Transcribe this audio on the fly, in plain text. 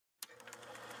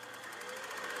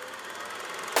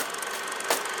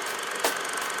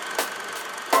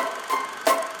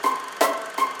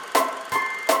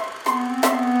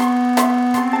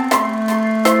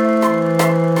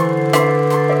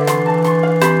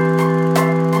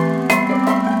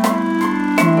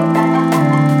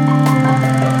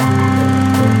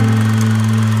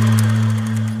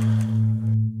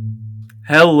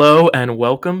Hello and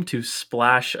welcome to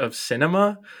Splash of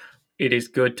Cinema. It is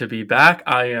good to be back.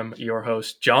 I am your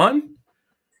host, John.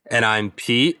 And I'm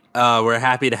Pete. We're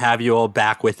happy to have you all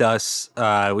back with us.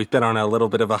 We've been on a little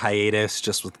bit of a hiatus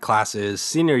just with classes,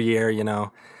 senior year,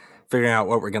 figuring out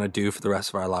what we're going to do for the rest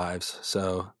of our lives.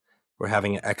 So we're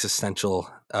having an existential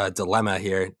dilemma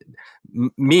here.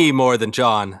 Me more than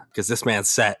John, because this man's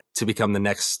set to become the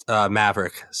next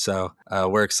Maverick. So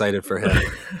we're excited for him.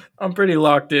 I'm pretty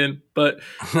locked in, but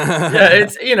yeah,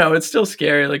 it's still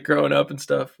scary, like growing up and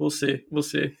stuff. We'll see.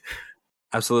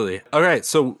 Absolutely. All right.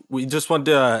 So we just wanted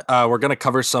to, we're going to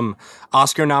cover some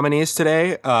Oscar nominees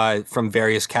today from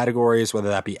various categories, whether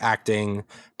that be acting,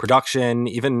 production,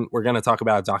 even we're going to talk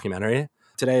about a documentary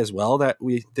today as well that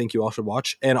we think you all should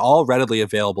watch, and all readily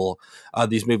available.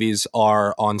 These movies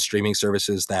are on streaming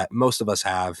services that most of us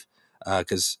have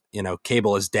because,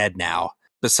 cable is dead now.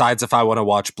 Besides, if I want to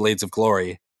watch Blades of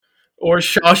Glory, or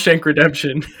Shawshank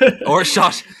Redemption.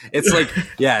 It's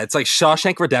like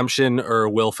Shawshank Redemption or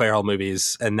Will Ferrell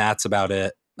movies, and that's about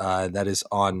it. That is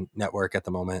on network at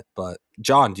the moment. But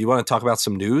John, do you want to talk about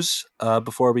some news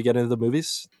before we get into the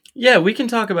movies? Yeah, we can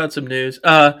talk about some news.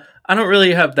 I don't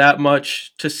really have that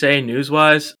much to say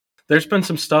news-wise. There's been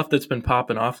some stuff that's been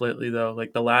popping off lately, though,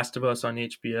 like The Last of Us on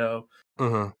HBO.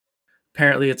 Mm-hmm.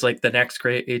 Apparently, it's like the next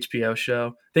great HBO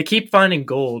show. They keep finding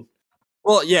gold.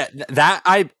 Well, yeah, that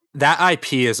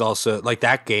IP is also like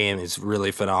that game is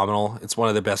really phenomenal. It's one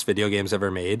of the best video games ever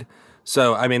made.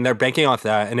 So, I mean, they're banking off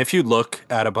that. And if you look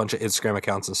at a bunch of Instagram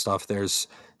accounts and stuff, there's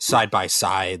side by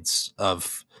sides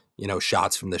of,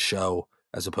 shots from the show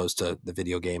as opposed to the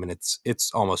video game. And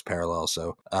it's almost parallel.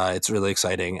 So it's really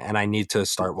exciting. And I need to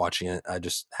start watching it. I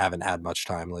just haven't had much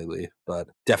time lately, but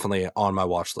definitely on my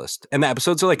watch list. And the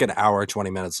episodes are like an hour, 20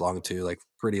 minutes long too, like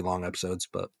pretty long episodes,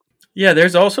 but yeah,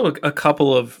 there's also a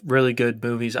couple of really good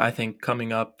movies, I think,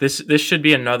 coming up. This should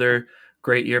be another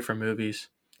great year for movies.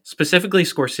 Specifically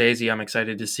Scorsese, I'm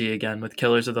excited to see again with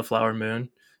Killers of the Flower Moon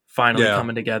finally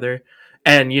coming together.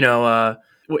 And,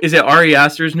 is it Ari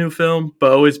Aster's new film,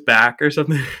 Beau is Back or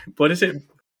something? What is it?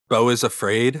 Beau is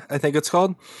Afraid, I think it's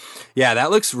called. Yeah,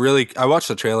 that looks really... I watched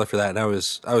the trailer for that and I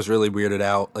was really weirded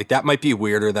out. Like, that might be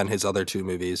weirder than his other two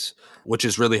movies, which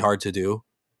is really hard to do.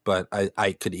 But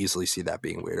I could easily see that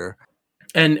being weirder.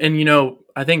 And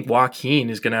I think Joaquin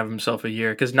is going to have himself a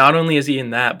year because not only is he in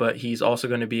that, but he's also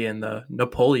going to be in the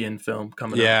Napoleon film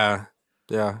coming up.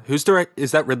 Yeah. Who's direct?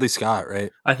 Is that Ridley Scott,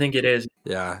 right? I think it is.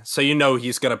 Yeah. So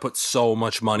he's going to put so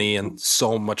much money and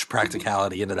so much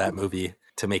practicality into that movie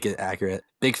to make it accurate.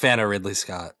 Big fan of Ridley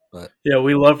Scott. But yeah,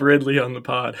 we love Ridley on the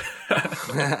pod.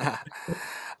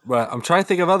 But I'm trying to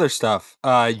think of other stuff.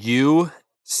 You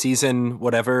season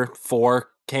whatever 4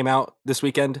 came out this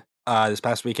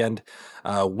past weekend.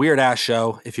 Weird ass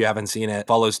show if you haven't seen it.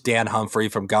 Follows Dan Humphrey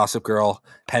from Gossip Girl,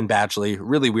 Penn Badgley,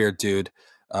 really weird dude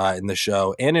in the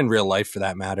show and in real life for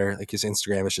that matter. Like his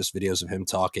Instagram is just videos of him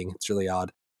talking. It's really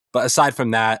odd. But aside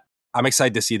from that, I'm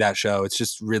excited to see that show. It's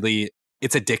just really,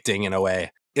 it's addicting in a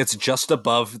way. It's just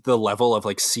above the level of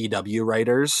like CW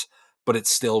writers, but it's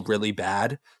still really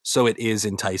bad. So it is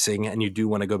enticing and you do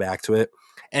want to go back to it.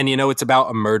 And it's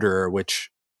about a murderer, which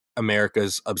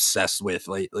America's obsessed with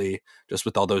lately, just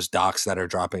with all those docs that are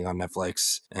dropping on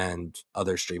Netflix and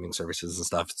other streaming services and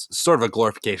stuff. It's sort of a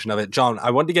glorification of it. John,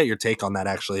 I wanted to get your take on that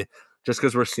actually, just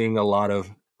because we're seeing a lot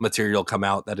of material come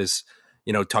out that is,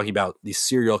 talking about these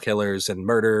serial killers and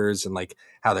murders and like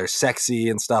how they're sexy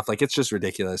and stuff. Like it's just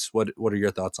ridiculous. What are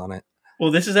your thoughts on it?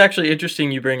 Well, this is actually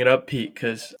interesting you bring it up, Pete,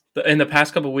 because in the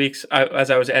past couple of weeks, as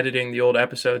I was editing the old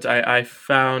episodes, I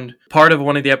found part of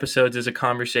one of the episodes is a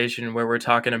conversation where we're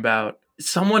talking about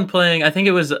someone playing, I think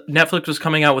it was Netflix was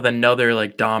coming out with another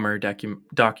like Dahmer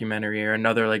documentary or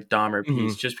another like Dahmer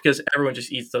piece, just because everyone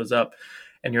just eats those up.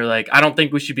 And you're like, I don't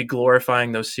think we should be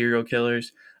glorifying those serial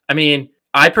killers. I mean,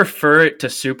 I prefer it to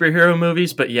superhero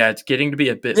movies, but yeah, it's getting to be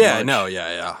a bit much.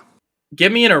 Yeah. Give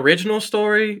me an original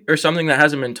story or something that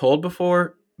hasn't been told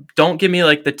before. Don't give me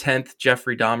like the 10th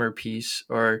Jeffrey Dahmer piece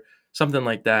or something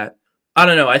like that. I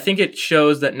don't know. I think it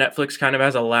shows that Netflix kind of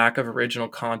has a lack of original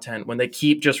content when they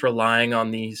keep just relying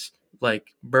on these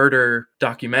like murder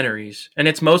documentaries. And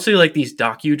it's mostly like these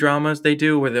docudramas they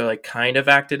do where they're like kind of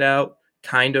acted out,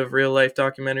 kind of real life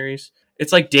documentaries.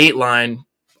 It's like Dateline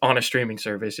on a streaming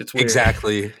service. It's weird.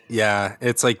 Exactly. Yeah.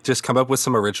 It's like just come up with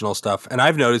some original stuff. And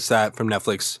I've noticed that from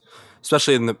Netflix,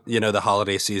 especially in the, the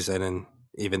holiday season and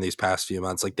even these past few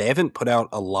months, like they haven't put out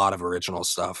a lot of original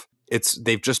stuff.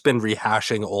 They've just been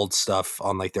rehashing old stuff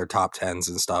on like their top 10s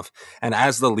and stuff. And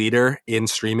as the leader in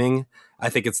streaming,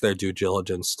 I think it's their due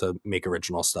diligence to make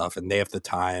original stuff and they have the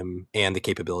time and the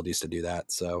capabilities to do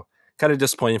that. So kind of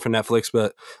disappointing for Netflix,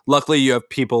 but luckily you have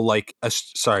people like,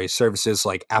 services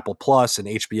like Apple Plus and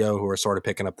HBO who are sort of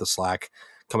picking up the slack,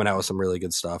 coming out with some really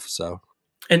good stuff. So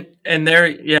And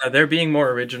they're being more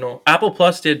original. Apple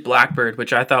Plus did Blackbird,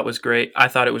 which I thought was great. I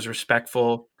thought it was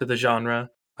respectful to the genre.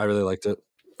 I really liked it.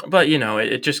 But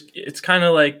it's kind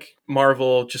of like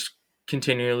Marvel just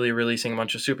continually releasing a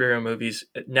bunch of superhero movies.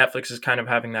 Netflix is kind of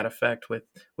having that effect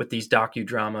with these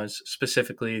docudramas,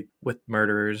 specifically with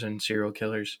murderers and serial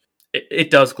killers.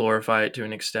 It does glorify it to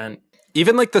an extent.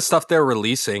 Even like the stuff they're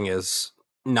releasing is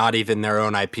not even their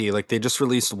own IP. Like they just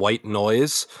released White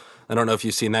Noise. I don't know if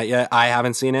you've seen that yet. I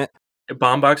haven't seen it.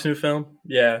 Bombach's new film,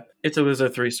 yeah, it was a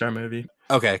 3-star movie.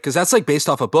 Okay, because that's like based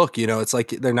off a book, you know. It's like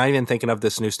they're not even thinking of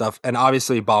this new stuff. And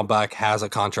obviously, Baumbach has a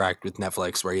contract with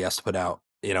Netflix where he has to put out,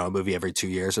 you know, a movie every 2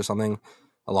 years or something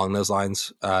along those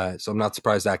lines. So I'm not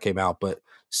surprised that came out, but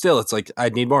still, it's like I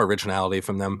need more originality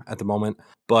from them at the moment.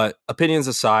 But opinions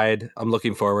aside, I'm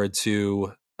looking forward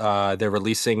to. They're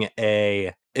releasing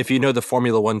a, if you know the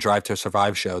Formula One Drive to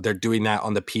Survive show, they're doing that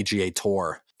on the PGA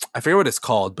Tour. I forget what it's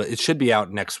called, but it should be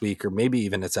out next week, or maybe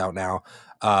even it's out now.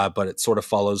 But it sort of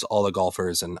follows all the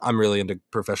golfers, and I'm really into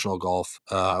professional golf.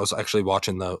 I was actually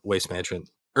watching the Waste Management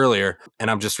earlier,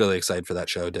 and I'm just really excited for that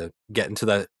show to get into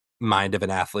the mind of an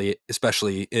athlete,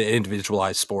 especially in an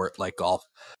individualized sport like golf.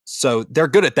 So they're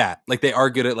good at that. Like they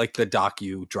are good at like the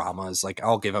docu dramas. Like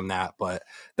I'll give them that, but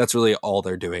that's really all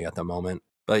they're doing at the moment.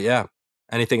 But yeah,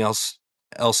 anything else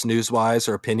news wise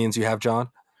or opinions you have, John?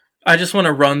 I just want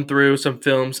to run through some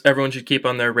films everyone should keep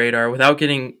on their radar without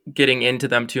getting into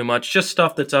them too much. Just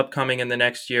stuff that's upcoming in the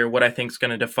next year, what I think is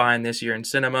going to define this year in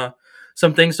cinema.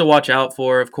 Some things to watch out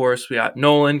for, of course, we got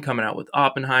Nolan coming out with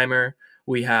Oppenheimer.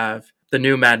 We have the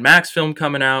new Mad Max film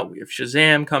coming out. We have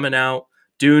Shazam coming out.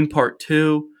 Dune Part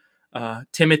 2.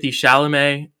 Timothy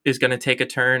Chalamet is going to take a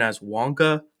turn as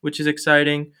Wonka, which is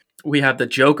exciting. We have the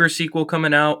Joker sequel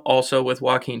coming out, also with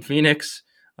Joaquin Phoenix.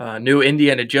 New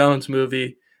Indiana Jones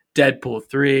movie. Deadpool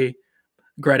 3,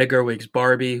 Greta Gerwig's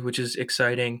Barbie, which is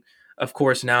exciting. Of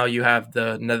course, now you have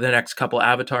the next couple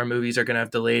Avatar movies are going to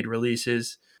have delayed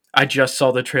releases. I just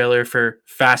saw the trailer for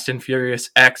Fast and Furious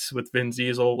X with Vin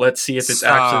Diesel. Let's see if it's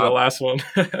actually the Stop. last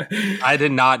one. I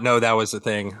did not know that was a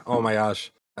thing. Oh my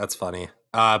gosh. That's funny.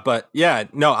 But yeah,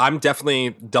 no, I'm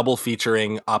definitely double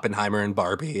featuring Oppenheimer and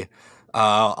Barbie.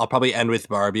 I'll probably end with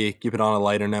Barbie, keep it on a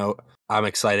lighter note. I'm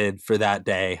excited for that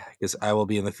day because I will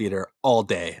be in the theater all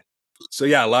day. So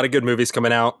yeah, a lot of good movies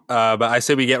coming out. But I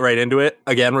say we get right into it.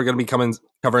 Again, we're going to be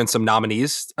covering some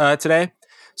nominees today.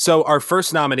 So our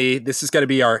first nominee, this is going to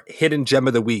be our hidden gem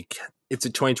of the week. It's a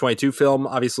 2022 film.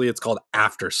 Obviously, it's called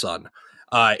After Sun.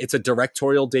 It's a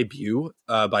directorial debut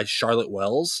by Charlotte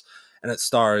Wells, and it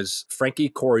stars Frankie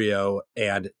Corio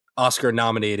and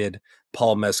Oscar-nominated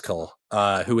Paul Mescal,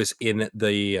 who is in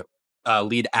the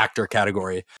lead actor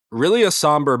category. Really a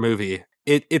somber movie.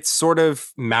 It sort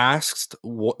of masks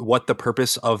what the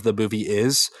purpose of the movie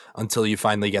is until you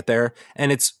finally get there,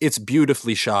 and it's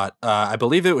beautifully shot. I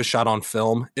believe it was shot on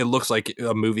film. It looks like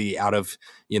a movie out of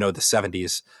the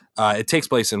 70s. It takes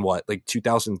place in what, like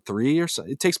 2003 or so.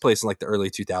 It takes place in like the early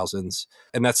 2000s,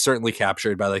 and that's certainly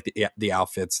captured by like the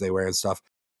outfits they wear and stuff.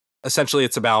 Essentially,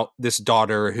 it's about this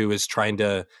daughter who is trying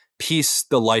to piece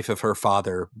the life of her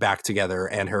father back together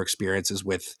and her experiences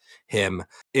with him.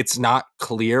 It's not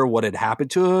clear what had happened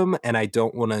to him, and I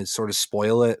don't want to sort of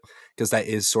spoil it because that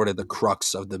is sort of the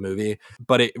crux of the movie.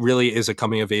 But it really is a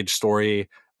coming of age story.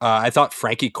 I thought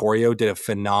Frankie Corio did a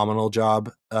phenomenal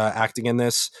job acting in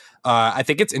this. I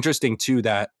think it's interesting too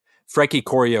that Frankie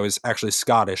Corio is actually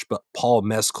Scottish, but Paul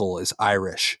Mescal is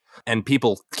Irish, and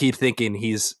people keep thinking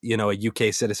he's a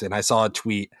UK citizen. I saw a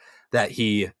tweet that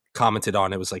he commented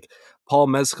on. It was like, Paul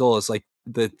Mescal is like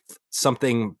the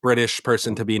something British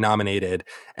person to be nominated,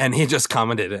 and he just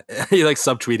commented, he like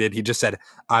subtweeted, he just said,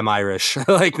 I'm Irish.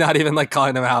 Like not even like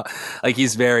calling him out. Like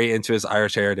he's very into his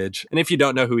Irish heritage. And if you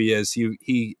don't know who he is,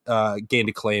 he gained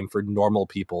acclaim for Normal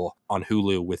People on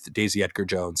Hulu with Daisy Edgar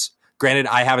Jones. Granted,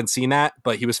 I haven't seen that,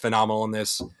 but he was phenomenal in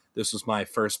this. This was my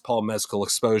first Paul Mescal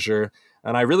exposure,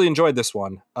 and I really enjoyed this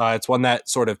one. It's one that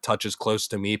sort of touches close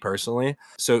to me personally,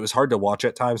 so it was hard to watch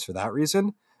at times for that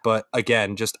reason. But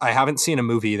again, just I haven't seen a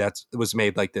movie that was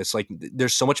made like this. Like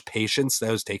there's so much patience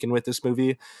that was taken with this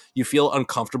movie. You feel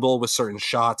uncomfortable with certain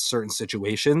shots, certain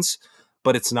situations,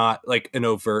 but it's not like an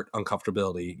overt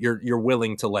uncomfortability. You're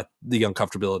willing to let the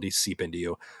uncomfortability seep into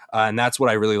you, and that's what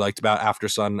I really liked about After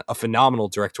Sun. A phenomenal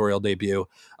directorial debut,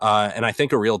 and I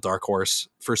think a real dark horse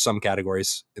for some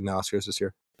categories in the Oscars this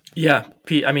year. Yeah,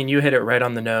 Pete, I mean, you hit it right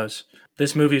on the nose.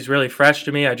 This movie is really fresh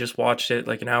to me. I just watched it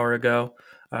like an hour ago.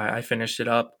 I finished it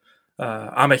up.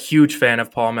 I'm a huge fan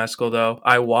of Paul Mescal, though.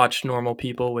 I watched Normal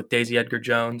People with Daisy Edgar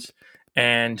Jones,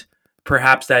 and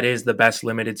perhaps that is the best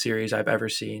limited series I've ever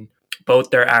seen. Both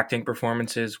their acting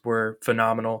performances were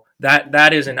phenomenal.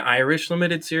 That is an Irish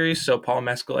limited series, so Paul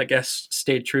Mescal, I guess,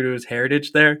 stayed true to his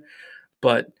heritage there.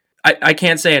 But I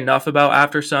can't say enough about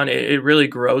After Sun. It really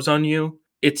grows on you.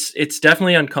 It's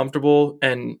definitely uncomfortable,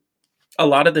 and a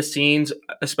lot of the scenes,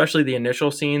 especially the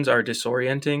initial scenes, are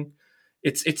disorienting.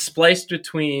 It's spliced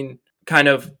between kind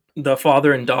of the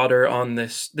father and daughter on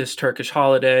this Turkish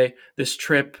holiday, this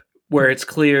trip where it's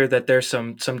clear that there's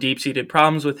some deep seated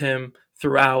problems with him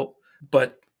throughout,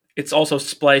 but it's also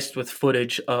spliced with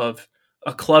footage of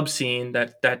a club scene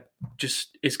that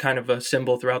just is kind of a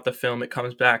symbol throughout the film. It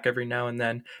comes back every now and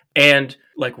then, and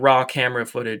like raw camera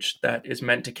footage that is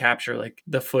meant to capture like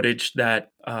the footage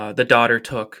that the daughter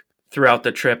took throughout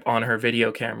the trip on her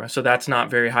video camera. So that's not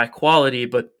very high quality,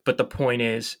 but the point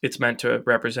is it's meant to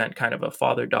represent kind of a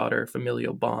father-daughter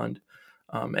familial bond.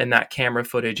 And that camera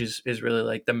footage is really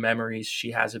like the memories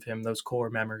she has of him, those core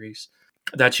memories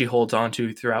that she holds on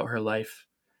to throughout her life.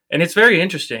 And it's very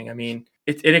interesting. I mean,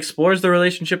 it explores the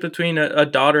relationship between a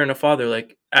daughter and a father,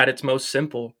 like at its most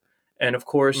simple. And of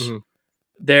course, Mm-hmm.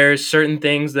 there's certain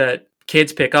things that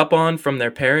kids pick up on from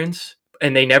their parents,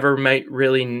 and they never might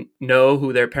really know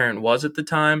who their parent was at the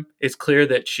time. It's clear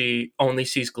that she only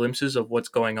sees glimpses of what's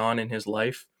going on in his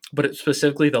life, but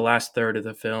specifically the last third of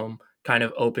the film kind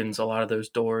of opens a lot of those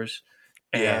doors,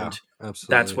 Yeah, and that's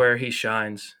absolutely. where he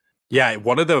shines. Yeah,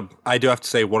 I do have to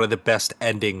say, one of the best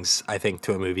endings, I think,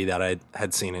 to a movie that I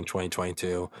had seen in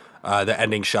 2022. The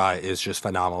ending shot is just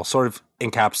phenomenal. Sort of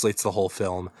encapsulates the whole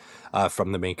film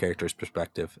from the main character's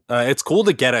perspective. It's cool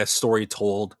to get a story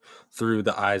told through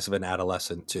the eyes of an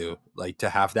adolescent too, like to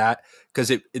have that, because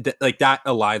like that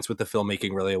aligns with the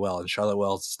filmmaking really well, and Charlotte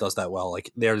Wells does that well.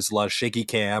 Like there's a lot of shaky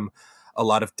cam, a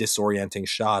lot of disorienting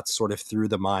shots, sort of through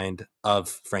the mind of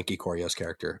Frankie Corio's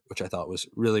character, which I thought was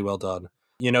really well done.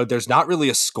 There's not really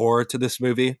a score to this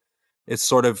movie. It's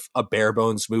sort of a bare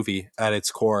bones movie at its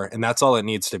core, and that's all it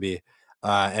needs to be.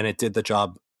 And it did the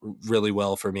job really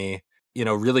well for me.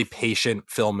 Really patient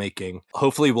filmmaking.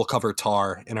 Hopefully, we'll cover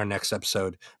Tar in our next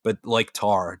episode, but like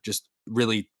Tar, just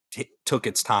really took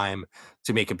its time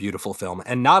to make a beautiful film,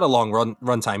 and not a long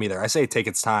run time either. I say take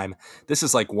its time. This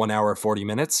is like 1 hour 40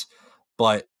 minutes,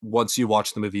 but once you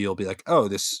watch the movie, you'll be like, oh,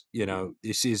 this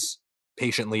is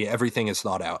patiently, everything is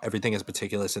thought out, everything is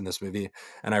meticulous in this movie,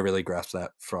 and I really grasped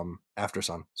that from After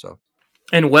Sun. So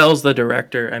And Wells, the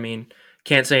director, I mean,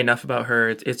 can't say enough about her.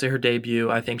 It's her debut.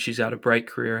 I think she's got a bright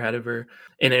career ahead of her.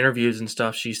 In interviews and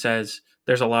stuff, she says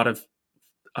there's a lot of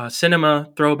cinema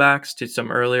throwbacks to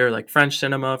some earlier, like French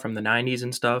cinema from the 90s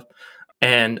and stuff.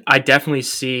 And I definitely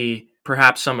see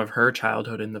perhaps some of her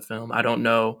childhood in the film. I don't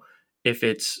know if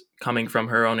it's coming from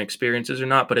her own experiences or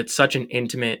not, but it's such an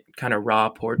intimate, kind of raw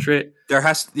portrait. there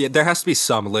has to be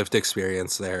some lived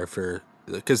experience there, for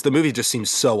because the movie just seems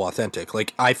so authentic.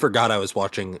 Like I forgot I was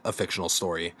watching a fictional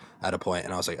story at a point,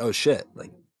 and I was like, oh shit,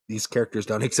 like these characters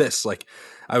don't exist. Like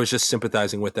I was just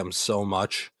sympathizing with them so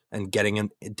much and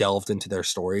delved into their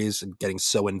stories and getting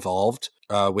so involved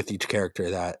with each character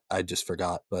that I just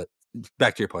forgot. But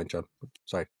back to your point, John.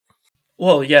 Sorry.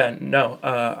 Well, yeah, no,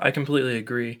 I completely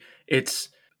agree. It's,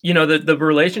 the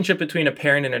relationship between a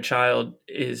parent and a child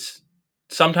is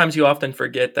sometimes you often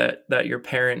forget that your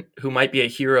parent, who might be a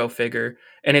hero figure,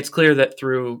 and it's clear that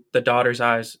through the daughter's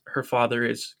eyes, her father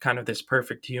is kind of this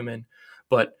perfect human,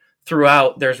 but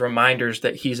throughout there's reminders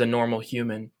that he's a normal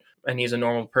human and he's a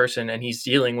normal person and he's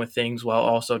dealing with things while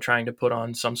also trying to put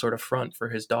on some sort of front for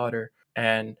his daughter.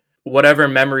 And whatever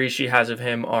memories she has of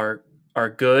him are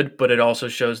good, but it also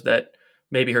shows that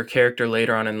maybe her character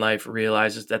later on in life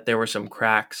realizes that there were some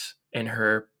cracks in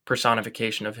her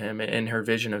personification of him, in her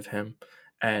vision of him.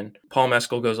 And Paul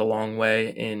Mescal goes a long way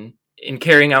in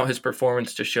carrying out his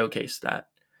performance to showcase that.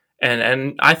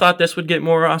 And I thought this would get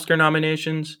more Oscar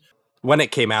nominations. When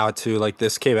it came out too, like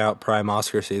this came out prime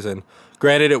Oscar season.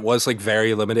 Granted, it was like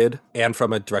very limited and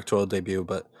from a directorial debut,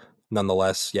 but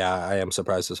nonetheless, yeah, I am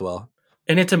surprised as well.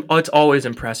 And it's always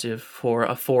impressive for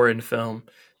a foreign film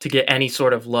to get any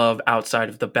sort of love outside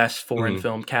of the best foreign Mhm.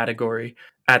 film category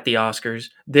at the Oscars.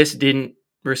 This didn't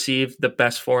receive the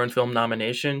best foreign film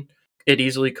nomination. It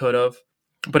easily could have,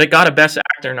 but it got a best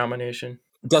actor nomination.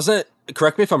 Doesn't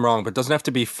correct me if I'm wrong, but doesn't have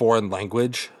to be foreign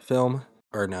language film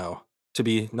or no to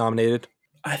be nominated.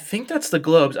 I think that's the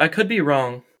Globes. I could be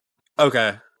wrong.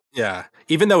 Okay, yeah.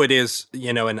 Even though it is,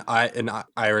 an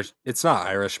Irish, it's not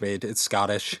Irish made. It's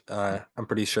Scottish. I'm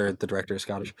pretty sure the director is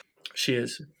Scottish. She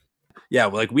is. Yeah,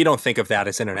 well, like we don't think of that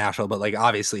as international, but like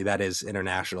obviously that is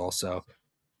international. So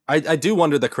I do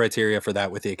wonder the criteria for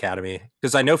that with the Academy,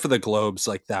 because I know for the Globes,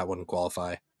 like that wouldn't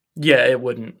qualify. Yeah, it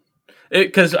wouldn't.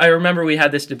 Because I remember we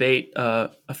had this debate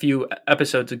a few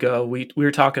episodes ago. We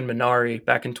were talking Minari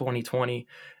back in 2020,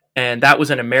 and that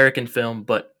was an American film,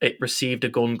 but it received a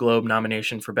Golden Globe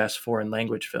nomination for Best Foreign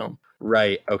Language Film.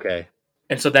 Right. Okay.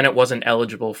 And so then it wasn't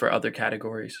eligible for other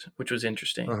categories, which was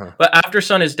interesting. Uh-huh. But After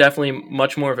Sun is definitely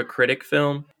much more of a critic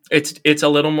film. It's a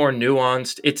little more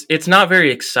nuanced. It's not very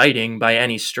exciting by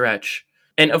any stretch.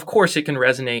 And of course it can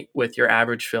resonate with your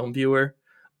average film viewer,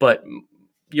 but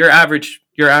your average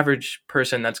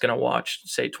person that's going to watch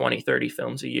say 20, 30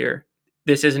 films a year,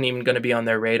 this isn't even going to be on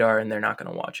their radar and they're not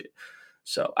going to watch it.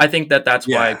 So I think that that's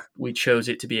why Yeah. we chose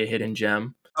it to be a hidden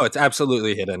gem. Oh, it's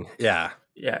absolutely hidden. Yeah.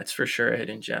 Yeah, it's for sure a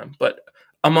hidden gem. But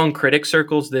among critic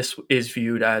circles, this is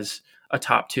viewed as a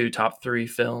top two, top three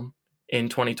film in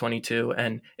 2022.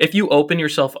 And if you open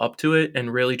yourself up to it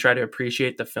and really try to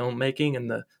appreciate the filmmaking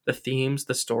and the themes,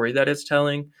 the story that it's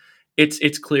telling,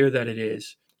 it's clear that it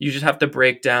is. You just have to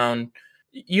break down.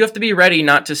 You have to be ready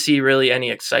not to see really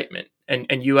any excitement,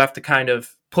 and you have to kind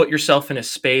of put yourself in a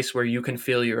space where you can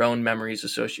feel your own memories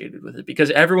associated with it,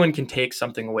 because everyone can take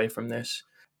something away from this.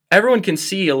 Everyone can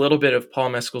see a little bit of Paul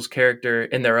Mescal's character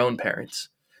in their own parents.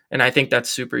 And I think that's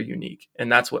super unique.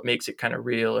 And that's what makes it kind of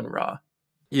real and raw.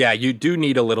 Yeah, you do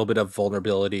need a little bit of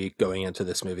vulnerability going into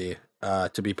this movie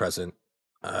to be present,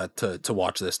 to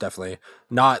watch this. Definitely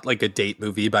not like a date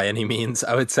movie by any means.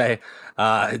 I would say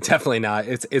definitely not.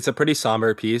 It's a pretty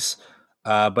somber piece,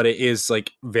 but it is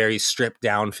like very stripped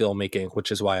down filmmaking,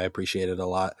 which is why I appreciate it a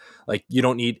lot. Like you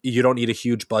don't need a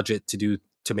huge budget to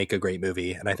make a great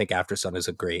movie, and I think After Sun is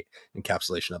a great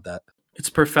encapsulation of that. It's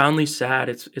profoundly sad.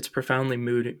 It's profoundly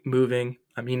moving.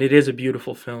 I mean, it is a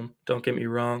beautiful film. Don't get me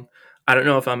wrong. I don't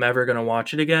know if I'm ever going to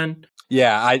watch it again.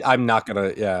 Yeah, I'm not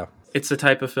gonna. Yeah, It's the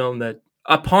type of film that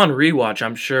upon rewatch,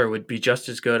 I'm sure would be just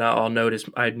as good.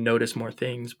 I'd notice more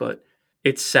things, but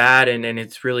it's sad and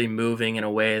it's really moving in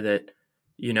a way that,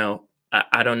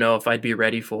 I don't know if I'd be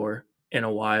ready for in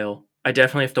a while. I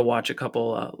definitely have to watch a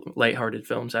couple lighthearted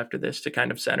films after this to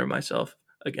kind of center myself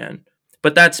again.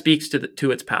 But that speaks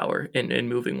to its power in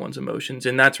moving one's emotions,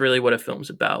 and that's really what a film's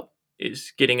about,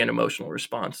 is getting an emotional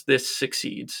response. This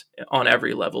succeeds on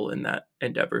every level in that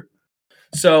endeavor.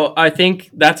 So I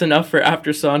think that's enough for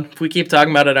After Sun. If we keep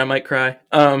talking about it, I might cry.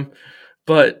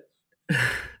 But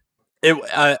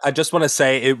I just want to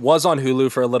say it was on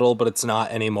Hulu for a little, but it's not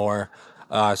anymore.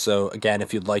 So again,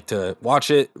 if you'd like to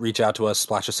watch it, reach out to us,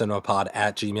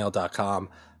 splashofcinemapod@gmail.com.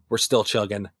 We're still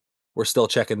chugging. We're still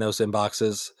checking those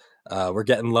inboxes. We're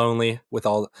getting lonely with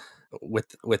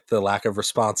the lack of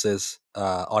responses,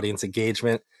 audience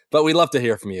engagement, but we love to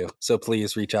hear from you. So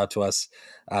please reach out to us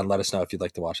and let us know if you'd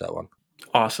like to watch that one.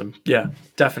 awesome. Yeah,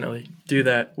 definitely do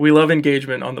that. We love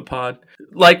engagement on the pod.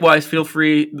 Likewise, feel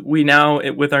free. We now,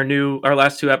 with our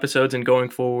last two episodes and going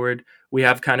forward, we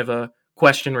have kind of a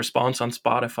question response on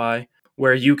Spotify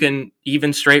where you can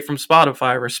even straight from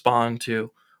Spotify respond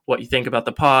to what you think about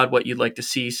the pod, what you'd like to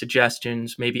see,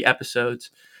 suggestions, maybe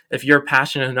episodes. If you're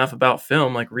passionate enough about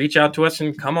film, like reach out to us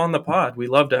and come on the pod. We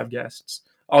love to have guests.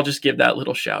 I'll just give that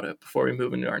little shout out before we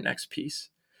move into our next piece.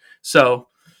 So,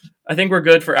 I think we're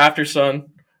good for After Sun.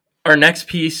 Our next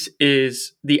piece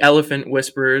is The Elephant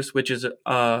Whisperers, which is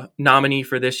a nominee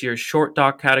for this year's short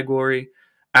doc category.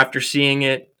 After seeing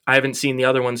it, I haven't seen the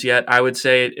other ones yet. I would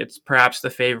say it's perhaps the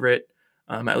favorite,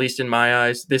 at least in my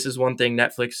eyes. This is one thing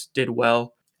Netflix did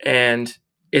well, and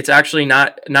it's actually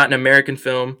not an American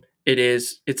film.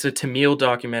 It's a Tamil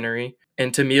documentary,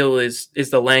 and Tamil is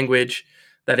the language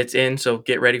that it's in. So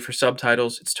get ready for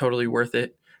subtitles. It's totally worth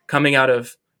it. Coming out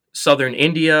of southern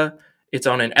India. It's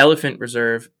on an elephant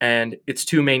reserve, and its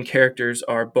two main characters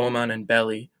are Boman and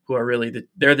Belly, who are really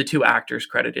they're the two actors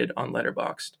credited on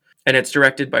Letterboxd. And it's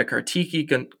directed by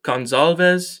Kartiki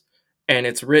Gonzalez, and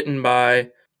it's written by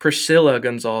Priscilla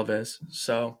Gonzalez.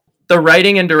 So the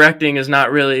writing and directing is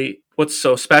not really what's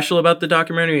so special about the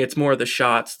documentary. It's more the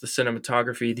shots, the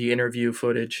cinematography, the interview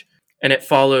footage, and it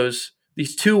follows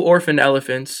these two orphaned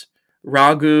elephants,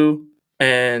 Raghu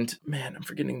and man, I'm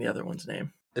forgetting the other one's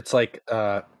name. It's like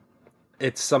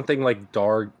it's something like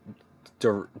Darog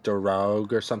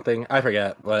or something. I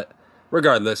forget, but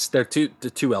regardless, they're the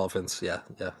two elephants. Yeah,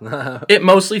 yeah. It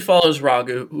mostly follows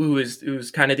Raghu,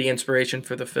 who's kind of the inspiration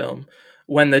for the film.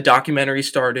 When the documentary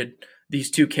started, these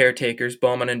two caretakers,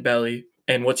 Bowman and Belly,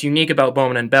 and what's unique about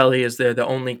Bowman and Belly is they're the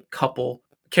only couple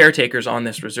caretakers on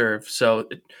this reserve. So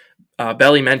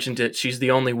Belly mentioned it. She's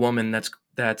the only woman that's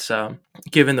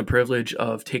given the privilege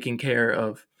of taking care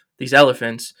of these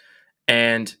elephants,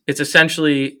 and it's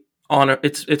essentially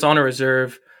it's on a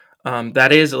reserve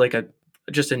that is like a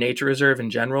just a nature reserve in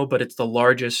general, but it's the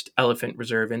largest elephant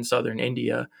reserve in southern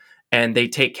India, and they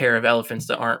take care of elephants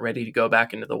that aren't ready to go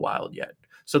back into the wild yet.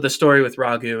 So the story with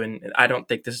Raghu, and I don't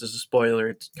think this is a spoiler,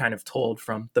 it's kind of told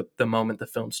from the moment the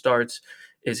film starts,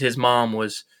 is his mom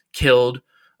was killed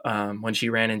when she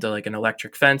ran into like an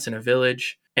electric fence in a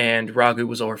village, and Raghu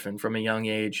was orphaned from a young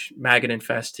age, maggot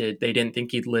infested. They didn't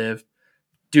think he'd live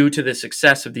due to the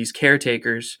success of these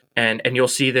caretakers, and you'll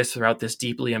see this throughout this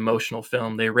deeply emotional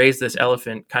film. They raise this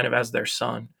elephant kind of as their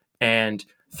son, and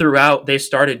throughout they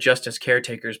started just as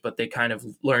caretakers, but they kind of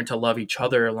learned to love each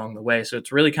other along the way. So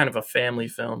it's really kind of a family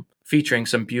film featuring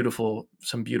some beautiful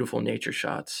nature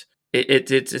shots.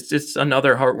 It's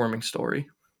another heartwarming story.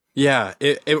 Yeah,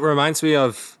 it reminds me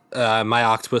of my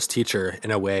octopus teacher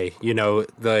in a way. You know,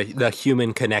 the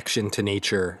human connection to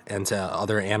nature and to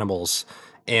other animals,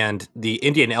 and the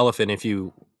Indian elephant, if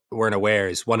you weren't aware,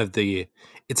 is one of the.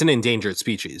 It's an endangered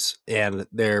species, and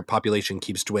their population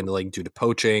keeps dwindling due to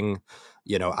poaching,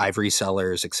 you know, ivory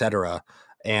sellers, etc.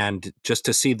 And just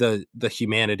to see the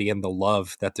humanity and the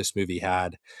love that this movie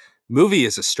had. Movie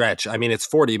is a stretch. I mean, it's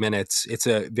 40 minutes. It's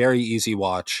a very easy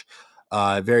watch,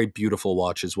 very beautiful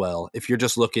watch as well. If you're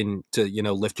just looking to, you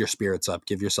know, lift your spirits up,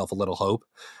 give yourself a little hope,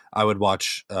 I would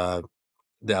watch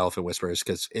The Elephant Whispers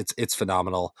because it's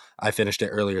phenomenal. I finished it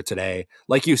earlier today.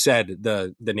 Like you said,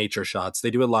 the nature shots,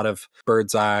 they do a lot of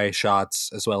bird's eye shots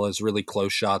as well as really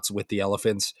close shots with the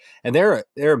elephants, and they're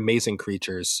amazing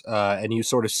creatures. And you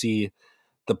sort of see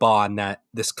the bond that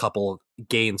this couple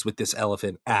gains with this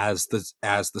elephant as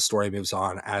the story moves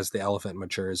on, as the elephant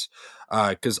matures.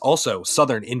 Because also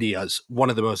southern India is one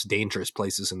of the most dangerous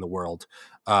places in the world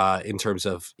in terms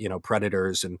of, you know,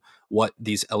 predators and what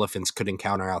these elephants could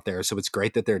encounter out there. So it's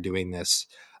great that they're doing this,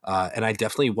 and I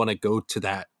definitely want to go to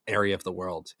that area of the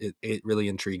world. It really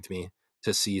intrigued me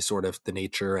to see sort of the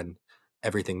nature and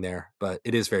everything there, but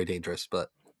it is very dangerous. But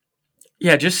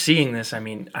Yeah, just seeing this, I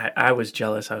mean, I was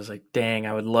jealous. I was like, dang,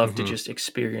 I would love to mhm, just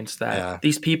experience that. yeah,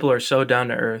 These people are so down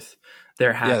to earth.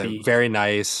 They're yeah, they're happy. very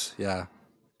nice. Yeah.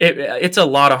 It's a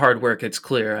lot of hard work. It's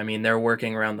clear. I mean, they're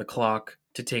working around the clock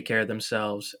to take care of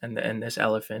themselves and this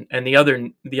elephant and the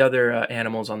other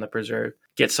animals on the preserve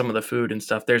get some of the food and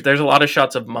stuff. There's a lot of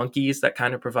shots of monkeys that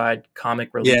kind of provide comic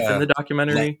relief in Yeah, the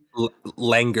documentary.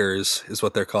 langurs is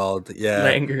what they're called. Yeah,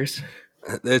 Langurs.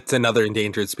 it's another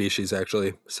endangered species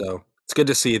actually. So it's good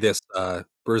to see this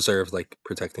reserve like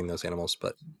protecting those animals.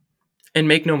 But And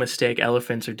make no mistake,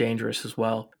 elephants are dangerous as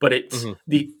well. But mhm.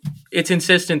 it's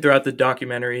insistent throughout the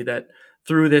documentary that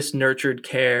through this nurtured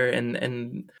care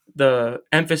and the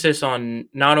emphasis on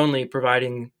not only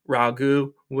providing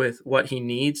Raghu with what he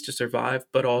needs to survive,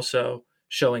 but also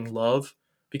showing love.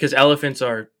 Because elephants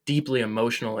are deeply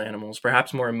emotional animals,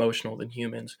 perhaps more emotional than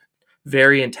humans,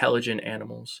 very intelligent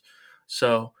animals.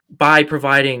 So by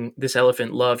providing this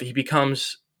elephant love, he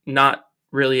becomes not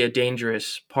really a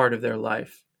dangerous part of their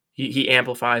life. He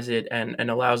amplifies it and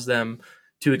allows them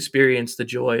to experience the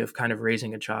joy of kind of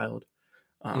raising a child,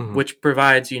 Mhm. which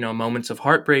provides moments of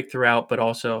heartbreak throughout, but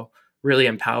also really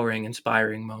empowering,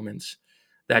 inspiring moments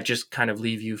that just kind of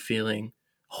leave you feeling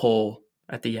whole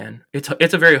at the end.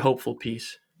 It's a very hopeful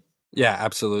piece. Yeah,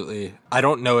 absolutely. I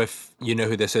don't know if you know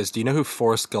who this is. Do you know who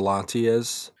Forrest Galanti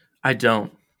is? I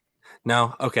don't.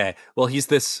 No? Okay. Well, he's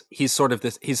sort of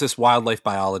this he's this wildlife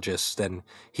biologist, and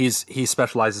he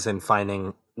specializes in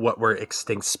finding what were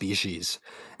extinct species.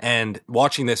 And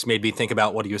watching this made me think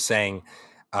about what he was saying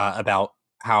about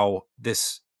how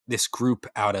this group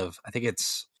out of, I think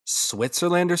it's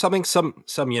Switzerland or something,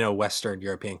 some you know, Western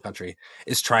European country,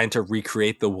 is trying to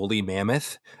recreate the woolly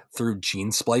mammoth through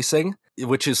gene splicing,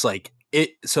 which is like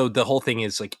it. So the whole thing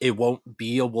is like it won't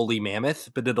be a woolly mammoth,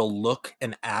 but it'll look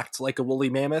and act like a woolly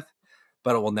mammoth,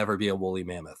 but it will never be a woolly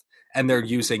mammoth. And they're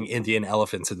using Indian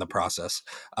elephants in the process.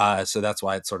 So that's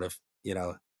why it sort of, you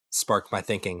know, sparked my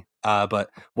thinking. But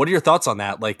what are your thoughts on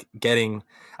that? Like getting,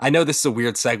 I know this is a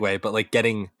weird segue, but like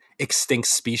getting extinct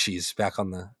species back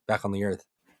on the earth.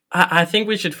 I think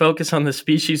we should focus on the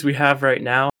species we have right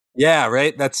now. Yeah,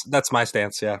 right. That's my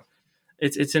stance. Yeah.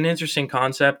 It's an interesting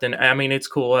concept, and I mean it's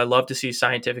cool. I love to see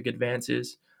scientific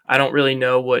advances. I don't really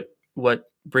know what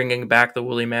bringing back the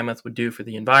woolly mammoth would do for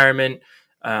the environment.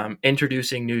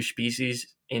 Introducing new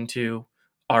species into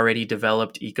already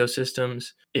developed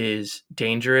ecosystems is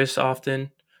dangerous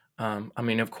often. I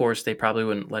mean, of course, they probably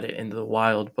wouldn't let it into the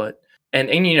wild, but and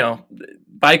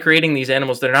by creating these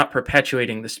animals, they're not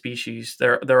perpetuating the species.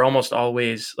 They're almost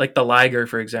always like the liger,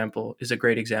 for example, is a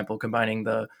great example, combining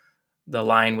the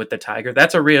lion with the tiger.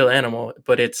 That's a real animal,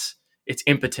 but it's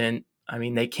impotent. I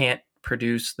mean, they can't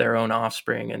produce their own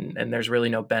offspring, and there's really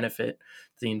no benefit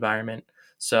to the environment.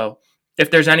 So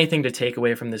if there's anything to take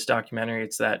away from this documentary,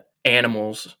 it's that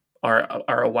animals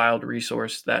are a wild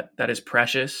resource that is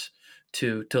precious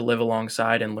to live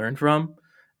alongside and learn from.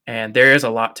 And there is a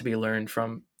lot to be learned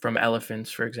from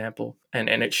elephants, for example, and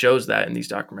it shows that in these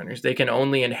documentaries. They can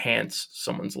only enhance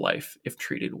someone's life if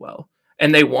treated well,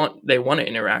 and they want to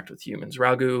interact with humans.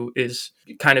 Ragu is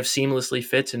kind of seamlessly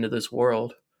fits into this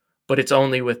world, but it's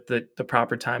only with the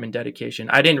proper time and dedication.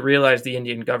 I didn't realize the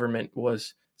Indian government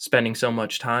was spending so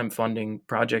much time funding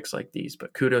projects like these,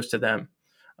 but kudos to them,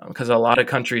 because a lot of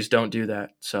countries don't do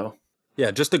that. So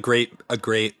Yeah, just a great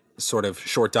sort of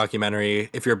short documentary.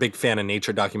 If you're a big fan of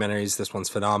nature documentaries, this one's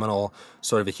phenomenal.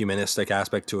 Sort of a humanistic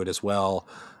aspect to it as well.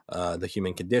 The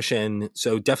human condition.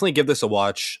 So definitely give this a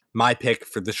watch. My pick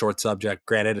for the short subject.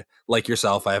 Granted, like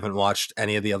yourself, I haven't watched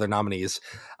any of the other nominees,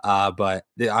 but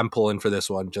I'm pulling for this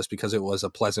one just because it was a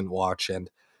pleasant watch and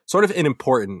sort of an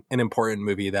important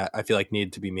movie that I feel like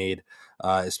needed to be made,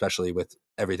 especially with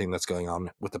everything that's going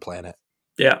on with the planet.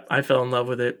 yeah, I fell in love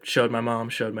with it. Showed my mom,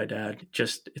 showed my dad.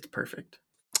 Just it's perfect.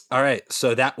 All right,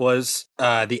 so that was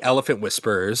the Elephant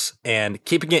Whisperers, and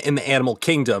keeping it in the animal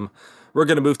kingdom, we're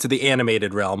going to move to the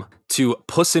animated realm to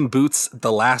Puss in Boots: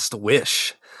 The Last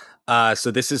Wish.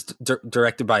 So this is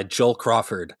directed by Joel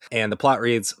Crawford, and the plot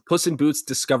reads: Puss in Boots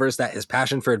discovers that his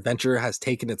passion for adventure has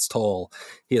taken its toll.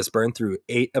 He has burned through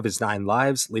 8 of his 9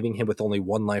 lives, leaving him with only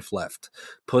 1 life left.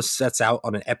 Puss sets out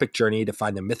on an epic journey to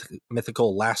find the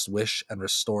mythical last wish and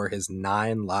restore his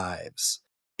 9 lives.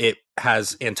 It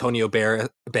has Antonio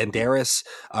Banderas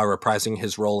reprising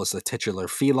his role as the titular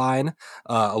feline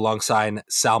alongside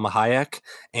Salma Hayek,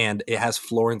 and it has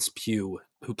Florence Pugh,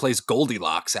 who plays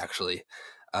Goldilocks, actually.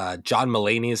 John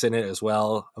Mulaney is in it as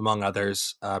well, among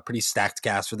others. Pretty stacked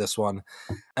cast for this one.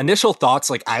 Initial thoughts,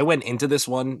 like I went into this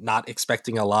one not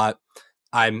expecting a lot.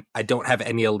 I don't have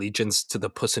any allegiance to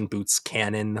the Puss in Boots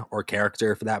canon or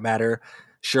character for that matter.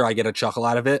 Sure, I get a chuckle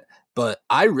out of it, but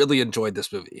I really enjoyed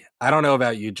this movie. I don't know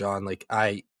about you, John. Like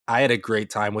I had a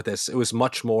great time with this. It was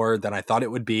much more than I thought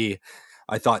it would be.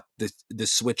 I thought the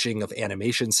switching of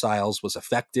animation styles was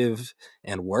effective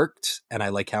and worked, and I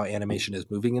like how animation is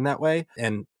moving in that way.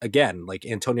 And again, like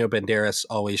Antonio Banderas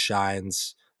always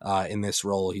shines in this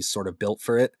role. He's sort of built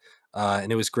for it,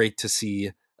 and it was great to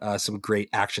see some great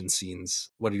action scenes.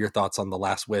 What are your thoughts on The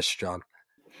Last Wish, John?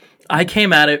 I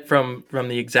came at it from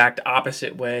the exact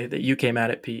opposite way that you came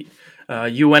at it, Pete.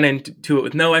 You went into it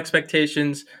with no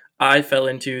expectations. I fell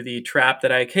into the trap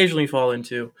that I occasionally fall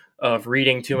into of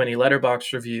reading too many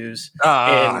letterbox reviews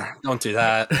and Don't do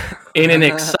that. in an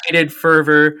excited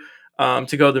fervor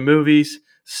to go to the movies.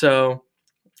 So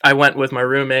I went with my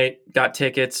roommate, got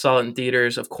tickets, saw it in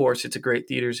theaters. Of course, it's a great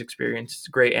theaters experience. It's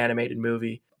a great animated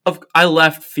movie. I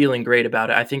left feeling great about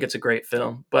it. I think it's a great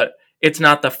film, but it's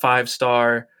not the 5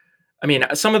 star. I mean,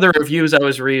 some of the reviews I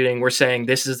was reading were saying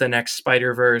this is the next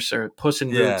Spider Verse or Puss in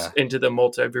Boots Yeah. into the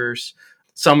multiverse.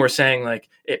 Some were saying like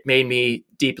it made me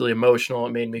deeply emotional.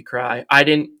 It made me cry. I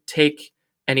didn't take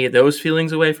any of those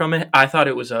feelings away from it. I thought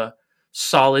it was a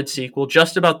solid sequel,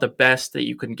 just about the best that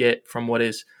you can get from what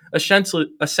is essentially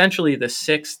the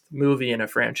 6th movie in a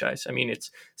franchise. I mean, it's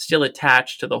still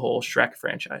attached to the whole Shrek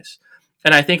franchise.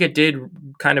 And I think it did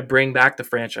kind of bring back the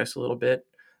franchise a little bit.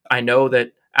 I know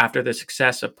that after the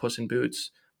success of Puss in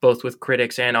Boots, both with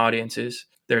critics and audiences,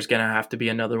 there's going to have to be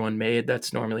another one made.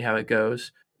 That's normally how it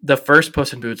goes. The first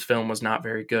Puss in Boots film was not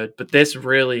very good, but this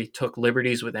really took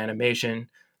liberties with animation.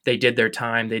 They did their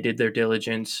time, they did their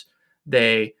diligence.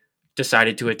 They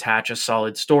decided to attach a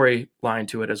solid storyline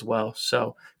to it as well.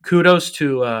 So kudos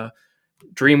to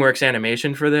DreamWorks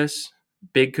Animation for this.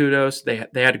 Big kudos. They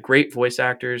had great voice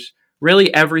actors.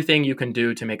 Really everything you can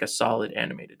do to make a solid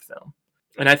animated film.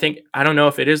 And I don't know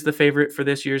if it is the favorite for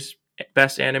this year's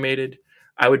best animated.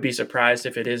 I would be surprised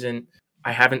if it isn't.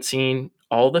 I haven't seen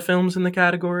all the films in the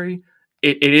category.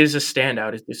 It is a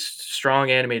standout. It's a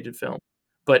strong animated film,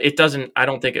 but it doesn't. I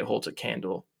don't think it holds a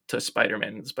candle to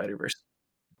Spider-Man and the Spider-Verse.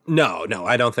 No,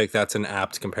 I don't think that's an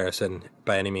apt comparison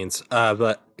by any means.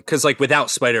 But because like without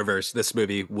Spider Verse, this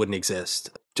movie wouldn't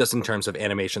exist. Just in terms of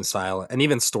animation style and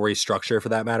even story structure, for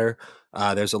that matter,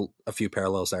 there's a few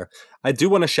parallels there. I do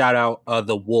want to shout out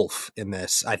the wolf in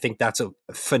this. I think that's a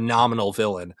phenomenal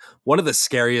villain. One of the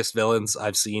scariest villains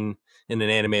I've seen in an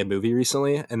animated movie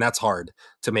recently, and that's hard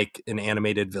to make an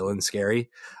animated villain scary.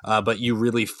 But you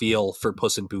really feel for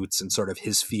Puss in Boots and sort of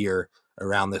his fear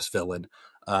around this villain.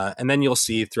 And then you'll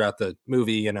see throughout the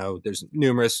movie, there's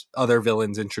numerous other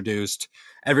villains introduced.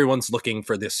 Everyone's looking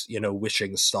for this,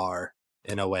 wishing star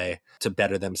in a way to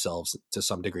better themselves to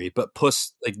some degree. But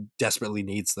Puss like desperately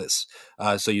needs this.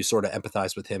 So you sort of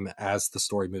empathize with him as the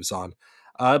story moves on.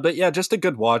 But yeah, just a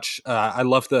good watch. I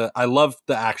love the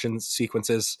action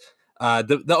sequences.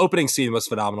 The opening scene was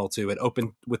phenomenal too. It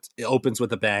opens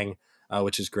with a bang,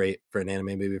 which is great for an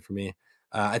anime movie for me.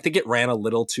 I think it ran a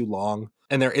little too long,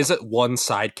 and there isn't one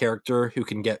side character who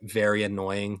can get very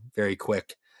annoying very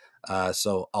quick.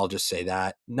 So I'll just say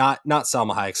that not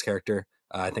Salma Hayek's character.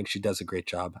 I think she does a great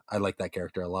job. I like that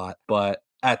character a lot, but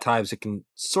at times it can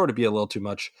sort of be a little too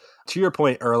much. To your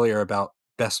point earlier about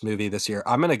best movie this year,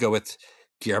 I'm gonna go with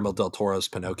Guillermo del Toro's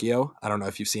Pinocchio. I don't know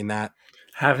if you've seen that.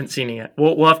 Haven't seen it yet.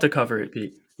 We'll have to cover it,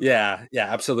 Pete. Yeah,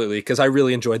 absolutely. Because I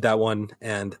really enjoyed that one,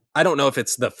 and I don't know if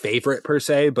it's the favorite per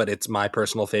se, but it's my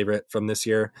personal favorite from this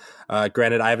year.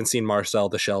 Granted, I haven't seen Marcel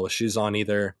the Shell with Shoes on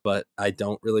either, but I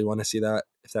don't really want to see that.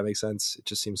 If that makes sense, it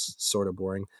just seems sort of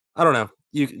boring. I don't know.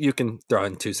 You can throw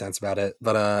in 2 cents about it,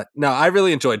 but no, I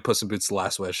really enjoyed Puss in Boots: The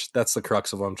Last Wish. That's the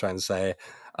crux of what I'm trying to say.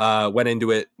 Went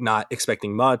into it not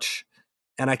expecting much,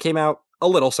 and I came out a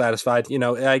little satisfied.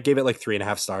 I gave it like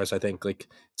 3.5 stars. I think like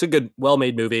it's a good,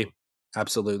 well-made movie,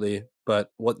 absolutely,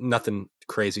 but what nothing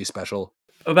crazy special.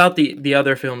 About the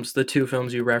other films, the two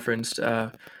films you referenced,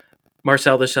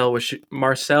 Marcel the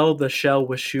Shell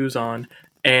with Shoes on,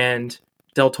 and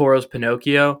Del Toro's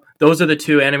Pinocchio. Those are the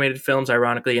two animated films,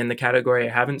 ironically, in the category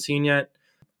I haven't seen yet.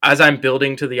 As I'm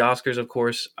building to the Oscars, of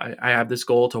course, I have this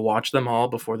goal to watch them all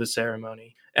before the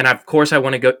ceremony, and of course, I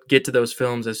want to get to those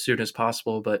films as soon as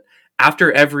possible. But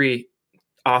after every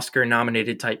Oscar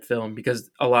nominated type film, because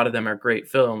a lot of them are great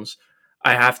films,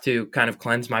 I have to kind of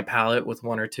cleanse my palate with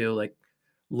one or two like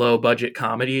low budget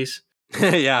comedies.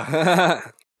 Yeah.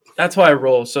 That's why I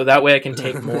roll, so that way I can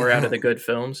take more out of the good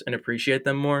films and appreciate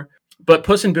them more. But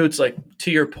Puss in Boots, like to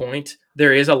your point,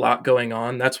 there is a lot going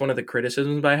on. That's one of the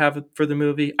criticisms I have for the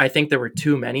movie. I think there were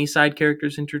too many side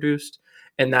characters introduced,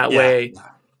 and that Yeah. way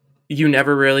you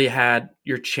never really had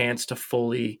your chance to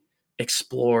fully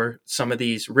explore some of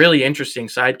these really interesting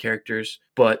side characters,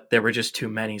 but there were just too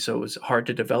many, so it was hard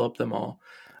to develop them all.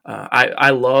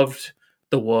 I loved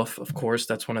the Wolf, of course.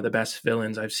 That's one of the best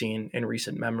villains I've seen in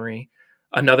recent memory.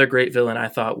 Another great villain I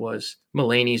thought was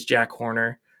Mulaney's Jack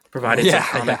Horner, provided some Yeah,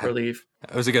 comic yeah. relief.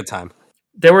 It was a good time.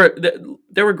 There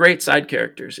were great side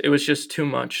characters. It was just too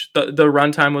much. The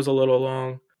runtime was a little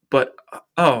long, but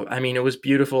oh, I mean, it was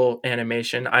beautiful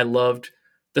animation. I loved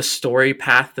the story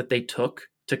path that they took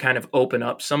to kind of open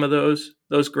up some of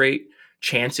those great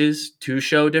chances to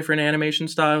show different animation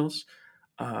styles.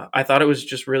 I thought it was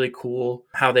just really cool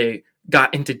how they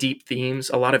got into deep themes.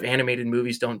 A lot of animated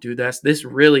movies don't do this. This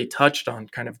really touched on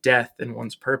kind of death and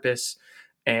one's purpose,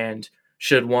 and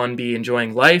should one be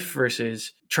enjoying life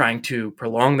versus trying to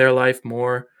prolong their life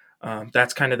more.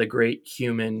 That's kind of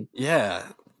the Yeah.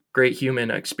 great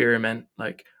human experiment.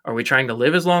 Like, are we trying to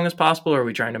live as long as possible, or are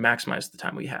we trying to maximize the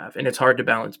time we have? And it's hard to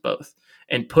balance both.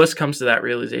 And Puss comes to that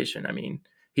realization. I mean,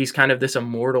 he's kind of this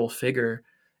immortal figure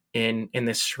in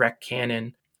this Shrek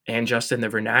canon and just in the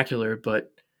vernacular,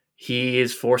 but he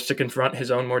is forced to confront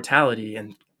his own mortality.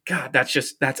 And God,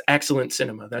 that's excellent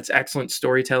cinema. That's excellent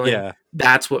storytelling. Yeah.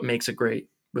 That's what makes a great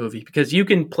movie, because you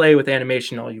can play with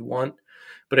animation all you want,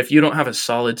 but if you don't have a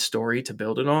solid story to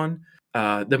build it on,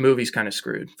 the movie's kind of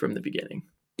screwed from the beginning.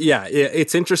 Yeah,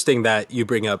 it's interesting that you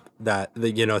bring up that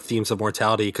the themes of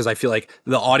mortality, because I feel like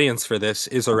the audience for this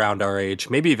is around our age,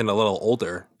 maybe even a little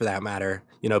older for that matter.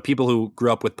 People who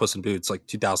grew up with Puss in Boots like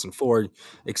 2004,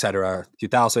 etc.,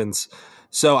 2000s.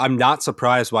 So I'm not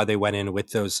surprised why they went in with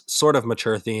those sort of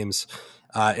mature themes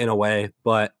in a way.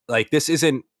 But like this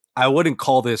isn't, I wouldn't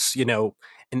call this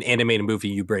an animated movie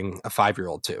you bring a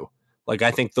 5-year-old to. Like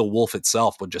I think the wolf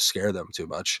itself would just scare them too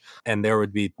much, and there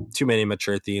would be too many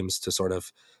mature themes to sort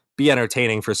of be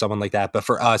entertaining for someone like that. But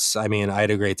for us, I mean, I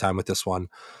had a great time with this one.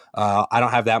 I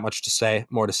don't have that much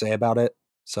more to say about it.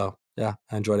 So yeah,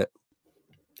 I enjoyed it.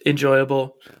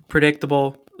 Enjoyable,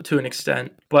 predictable to an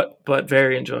extent, but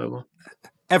very enjoyable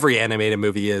Every animated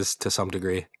movie is to some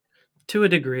degree. to a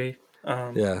degree.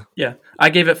 Yeah. Yeah, I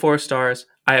gave it 4 stars.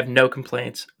 I have no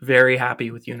complaints. Very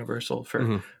happy with Universal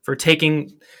Hmm. for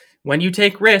taking, when you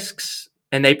take risks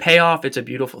and they pay off. It's a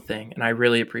beautiful thing, and I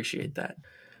really appreciate that.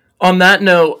 On that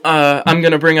note, I'm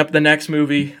going to bring up the next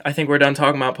movie. I think we're done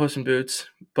talking about Puss in Boots,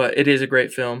 but it is a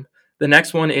great film. The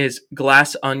next one is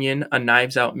Glass Onion, A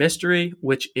Knives Out Mystery,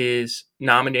 which is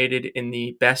nominated in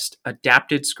the Best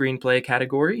Adapted Screenplay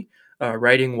category.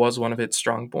 Writing was one of its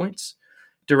strong points.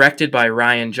 Directed by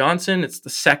Ryan Johnson, it's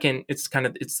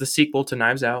the sequel to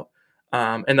Knives Out.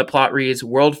 And the plot reads: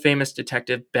 world famous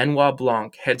detective Benoit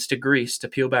Blanc heads to Greece to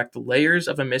peel back the layers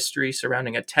of a mystery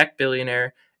surrounding a tech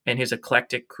billionaire and his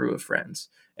eclectic crew of friends.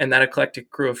 And that eclectic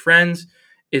crew of friends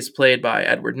is played by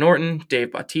Edward Norton,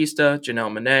 Dave Bautista,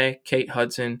 Janelle Monáe, Kate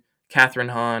Hudson, Catherine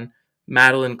Hahn,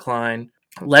 Madeline Klein,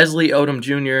 Leslie Odom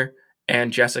Jr.,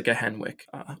 and Jessica Henwick.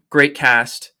 Great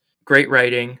cast, great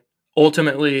writing.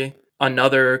 Ultimately,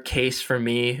 another case for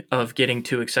me of getting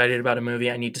too excited about a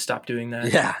movie. I need to stop doing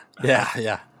that. Yeah,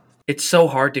 yeah. It's so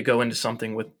hard to go into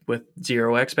something with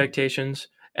zero expectations,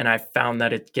 and I found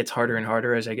that it gets harder and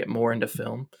harder as I get more into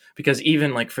film, because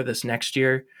even like for this next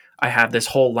year, I have this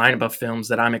whole lineup of films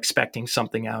that I'm expecting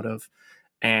something out of,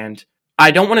 and I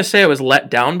don't want to say I was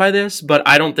let down by this, but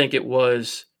I don't think it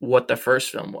was what the first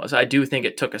film was. I do think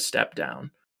it took a step down.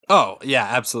 Oh, yeah,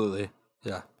 absolutely.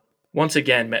 Yeah. Once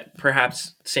again,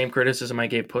 perhaps same criticism I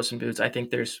gave Puss in Boots. I think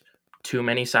there's too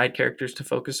many side characters to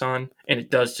focus on, and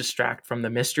it does distract from the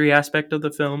mystery aspect of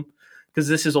the film, because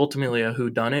this is ultimately a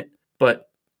whodunit. But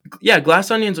yeah,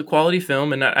 Glass Onion's a quality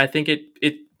film, and I think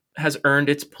it has earned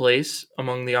its place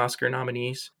among the Oscar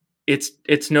nominees.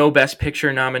 It's no Best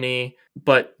Picture nominee,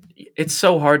 but it's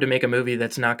so hard to make a movie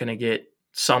that's not going to get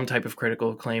some type of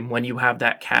critical acclaim when you have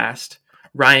that cast.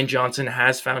 Rian Johnson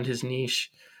has found his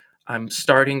niche. I'm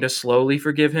starting to slowly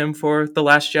forgive him for The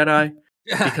Last Jedi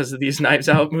because of these Knives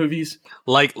Out movies.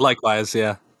 Likewise,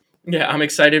 yeah. Yeah, I'm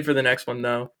excited for the next one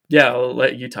though. Yeah, I'll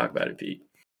let you talk about it, Pete.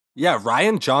 Yeah,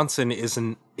 Rian Johnson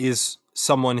is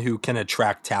someone who can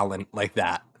attract talent like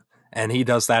that. And he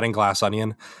does that in Glass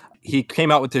Onion. He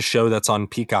came out with this show that's on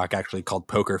Peacock actually called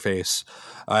Poker Face.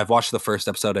 I've watched the first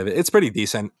episode of it. It's pretty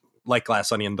decent. Like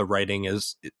Glass Onion, the writing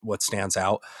is what stands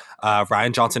out.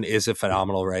 Rian Johnson is a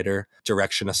phenomenal writer.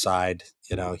 Direction aside,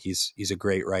 he's a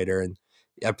great writer, and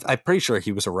I'm pretty sure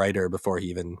he was a writer before he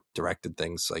even directed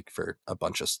things like for a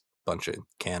bunch of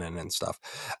canon and stuff.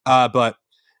 But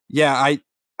yeah,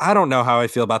 I don't know how I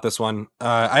feel about this one.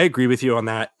 I agree with you on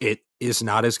that. It is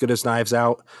not as good as Knives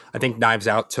Out. I think Knives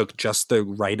Out took just the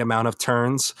right amount of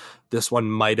turns. This one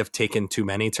might have taken too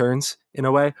many turns in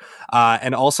a way.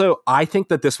 And also, I think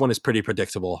that this one is pretty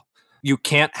predictable. You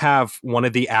can't have one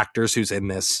of the actors who's in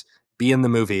this be in the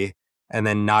movie and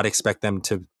then not expect them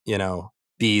to,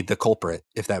 be the culprit,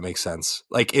 if that makes sense.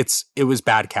 Like it was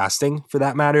bad casting for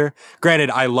that matter.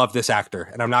 Granted, I love this actor,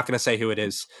 and I'm not going to say who it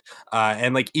is.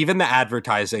 And like even the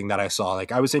advertising that I saw,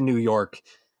 like I was in New York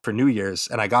for New Year's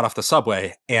and I got off the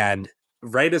subway, and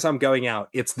right as I'm going out,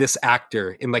 it's this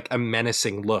actor in like a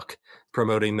menacing look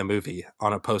promoting the movie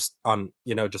on a post on,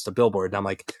 just a billboard. And I'm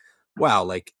like, wow,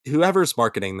 like whoever's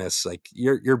marketing this, like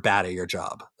you're bad at your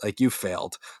job. Like you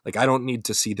failed. Like I don't need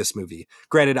to see this movie.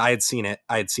 Granted, I had seen it.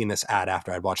 I had seen this ad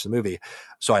after I'd watched the movie,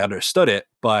 so I understood it,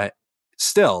 but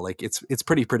still, like it's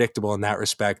pretty predictable in that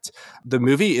respect. The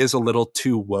movie is a little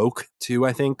too woke too,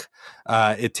 I think.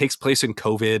 It takes place in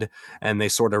COVID, and they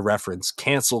sort of reference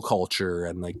cancel culture,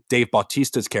 and like Dave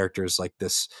Bautista's character is like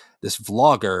this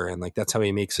vlogger, and like that's how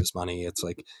he makes his money. It's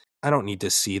like I don't need to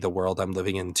see the world I'm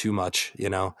living in too much,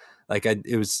 Like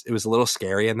it was a little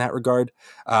scary in that regard.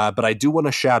 But I do want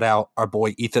to shout out our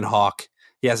boy Ethan Hawke.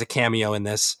 He has a cameo in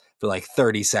this for like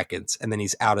 30 seconds, and then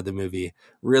he's out of the movie.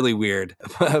 Really weird,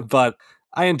 but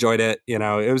I enjoyed it.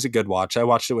 It was a good watch. I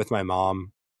watched it with my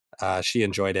mom. She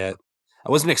enjoyed it.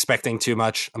 I wasn't expecting too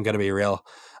much. I'm going to be real.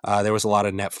 There was a lot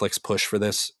of Netflix push for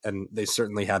this, and they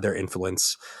certainly had their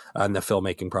influence in the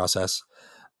filmmaking process.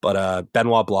 But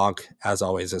Benoit Blanc, as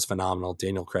always, is phenomenal.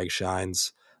 Daniel Craig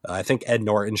shines. I think Ed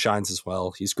Norton shines as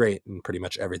well. He's great in pretty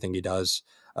much everything he does.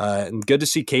 And good to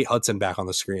see Kate Hudson back on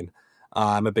the screen.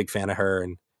 I'm a big fan of her,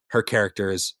 and her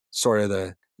character is sort of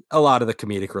a lot of the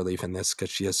comedic relief in this because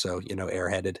she is so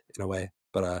airheaded in a way.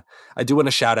 But I do want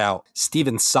to shout out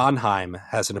Stephen Sondheim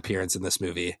has an appearance in this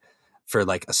movie for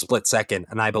like a split second,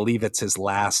 and I believe it's his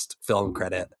last film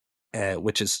credit.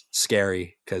 Which is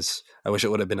scary because I wish it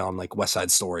would have been on like West Side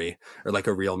Story or like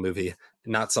a real movie.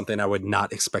 Not something I would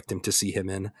not expect him to see him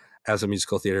in. As a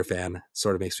musical theater fan,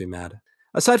 sort of makes me mad.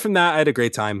 Aside from that, I had a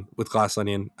great time with Glass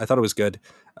Onion. I thought it was good.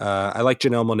 I like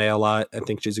Janelle Monáe a lot. I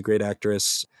think she's a great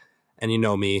actress. And you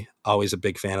know me, always a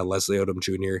big fan of Leslie Odom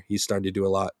Jr. He's starting to do a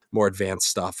lot more advanced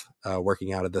stuff,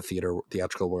 working out of the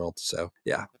theatrical world. So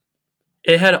yeah,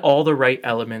 It had all the right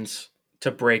elements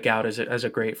to break out as a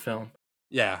great film.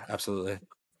 yeah, absolutely.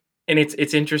 And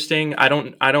it's interesting. I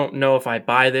don't know if I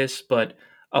buy this, but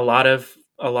a lot of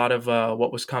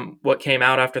what came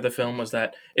out after the film was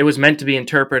that it was meant to be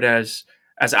interpreted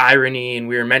as irony, and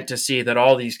we were meant to see that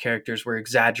all these characters were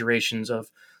exaggerations of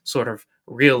sort of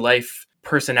real life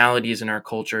personalities in our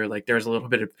culture. Like there's a little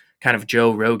bit of kind of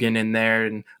Joe Rogan in there,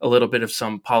 and a little bit of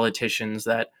some politicians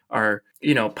that are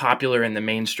popular in the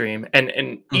mainstream.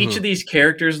 And each of these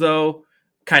characters though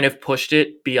kind of pushed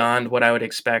it beyond what I would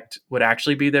expect would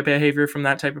actually be the behavior from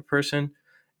that type of person.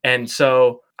 And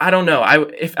so I don't know.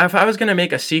 If I was going to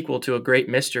make a sequel to a great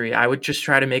mystery, I would just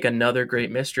try to make another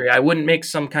great mystery. I wouldn't make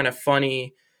some kind of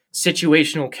funny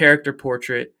situational character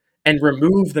portrait and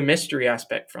remove the mystery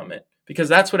aspect from it, because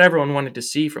that's what everyone wanted to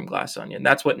see from Glass Onion.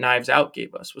 That's what Knives Out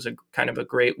gave us, was a kind of a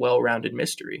great, well-rounded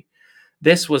mystery.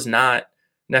 This was not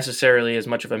necessarily as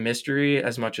much of a mystery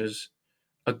as much as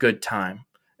a good time.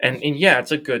 And yeah,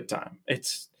 it's a good time.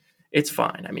 It's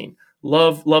fine. I mean,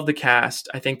 love the cast.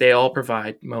 I think they all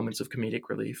provide moments of comedic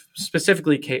relief.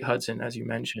 Specifically Kate Hudson, as you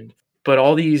mentioned. But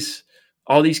all these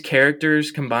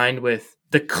characters combined with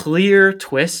the clear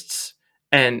twists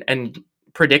and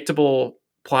predictable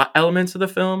plot elements of the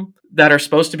film that are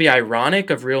supposed to be ironic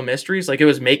of real mysteries, like it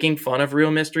was making fun of real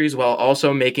mysteries while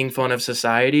also making fun of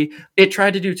society. It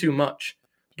tried to do too much.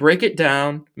 Break it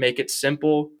down, make it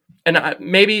simple, and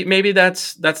maybe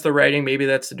that's the writing, maybe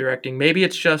that's the directing, maybe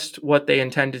it's just what they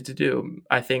intended to do.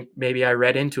 I think maybe I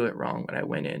read into it wrong when I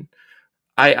went in.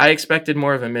 I expected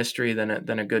more of a mystery than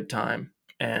a good time,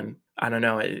 and I don't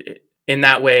know. In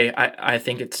that way, I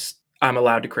think I'm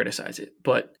allowed to criticize it.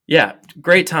 But yeah,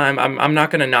 great time. I'm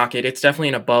not going to knock it. It's definitely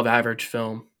an above average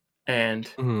film, and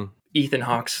Ethan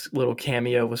Hawke's little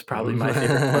cameo was probably my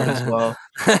favorite part as well.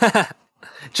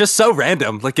 Just so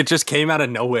random. Like it just came out of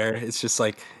nowhere. It's just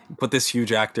like put this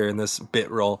huge actor in this bit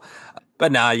role.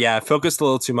 But nah, yeah, focused a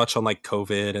little too much on like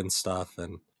COVID and stuff,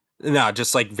 and no,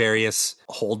 just like various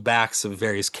holdbacks of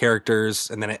various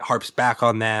characters, and then it harps back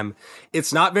on them.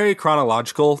 It's not very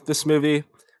chronological, this movie,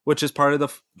 which is part of the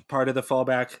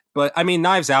fallback. But I mean,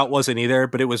 Knives Out wasn't either,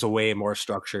 but it was a way more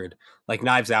structured. Like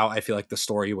Knives Out, I feel like the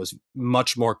story was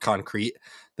much more concrete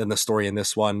than the story in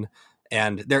this one.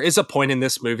 And there is a point in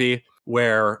this movie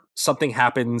where something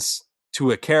happens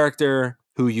to a character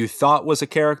who you thought was a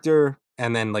character,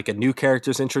 and then like a new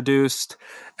character's introduced,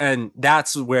 and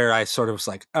that's where I sort of was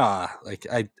like, like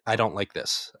I don't like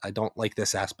this. I don't like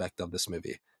this aspect of this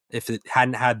movie. If it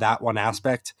hadn't had that one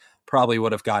aspect, probably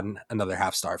would have gotten another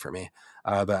half star for me.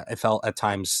 But I felt at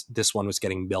times this one was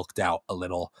getting milked out a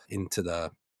little into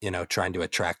the, trying to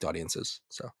attract audiences.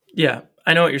 So Yeah,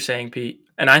 I know what you're saying, Pete.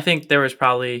 And I think there was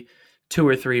probably two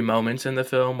or three moments in the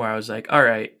film where I was like, all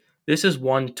right, this is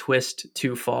one twist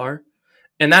too far.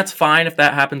 And that's fine if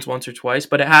that happens once or twice,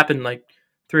 but it happened like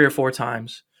three or four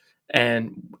times.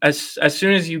 And as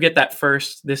soon as you get that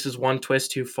first this is one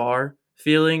twist too far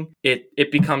feeling,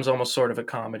 it becomes almost sort of a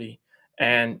comedy.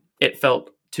 And it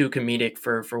felt too comedic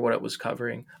for what it was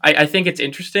covering. I think it's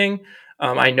interesting.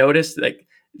 I noticed like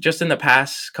just in the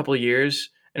past couple of years,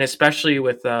 and especially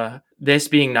with this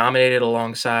being nominated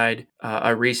alongside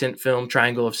a recent film,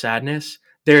 Triangle of Sadness,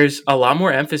 there's a lot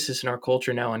more emphasis in our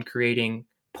culture now on creating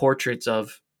portraits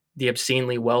of the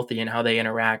obscenely wealthy and how they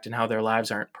interact and how their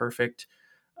lives aren't perfect.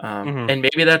 And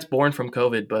maybe that's born from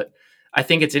COVID, but I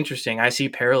think it's interesting. I see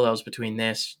parallels between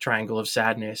this, Triangle of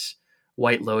Sadness,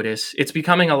 White Lotus. It's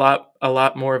becoming a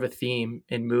lot more of a theme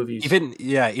in movies.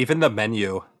 Even the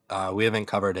menu. We haven't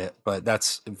covered it, but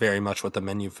that's very much what the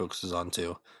menu focuses on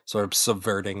too. Sort of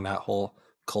subverting that whole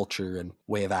culture and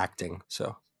way of acting.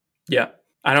 So Yeah.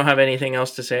 I don't have anything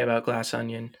else to say about Glass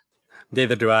Onion.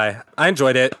 neither do I. I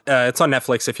enjoyed it. It's on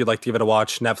Netflix if you'd like to give it a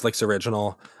watch. Netflix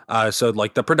original. So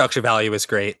like the production value is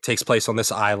great. Takes place on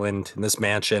this island in this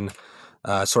mansion.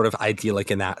 Sort of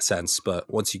idyllic in that sense.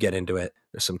 But once you get into it,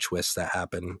 there's some twists that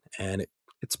happen, and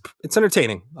it's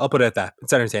entertaining. I'll put it at that.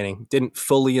 It's entertaining. Didn't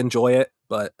fully enjoy it,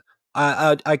 but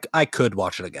I could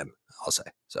watch it again. I'll say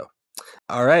so.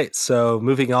 All right. So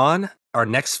moving on, our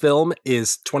next film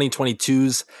is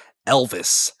 2022's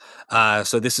Elvis.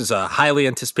 So this is a highly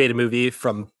anticipated movie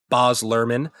from Baz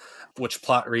Luhrmann, which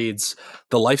plot reads: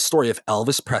 the life story of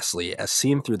Elvis Presley as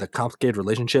seen through the complicated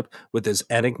relationship with his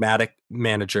enigmatic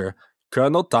manager,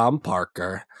 Colonel Tom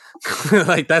Parker.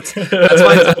 Like that's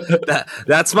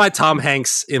my Tom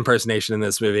Hanks impersonation in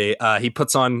this movie. He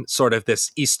puts on sort of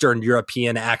this Eastern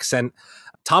European accent.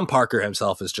 Tom Parker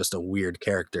himself is just a weird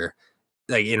character,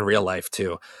 like in real life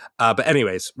too. But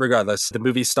anyways, regardless, the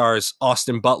movie stars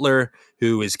Austin Butler,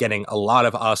 who is getting a lot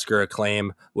of Oscar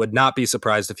acclaim. Would not be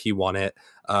surprised if he won it.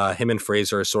 Him and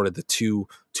Fraser are sort of the two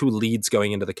leads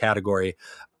going into the category,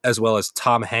 as well as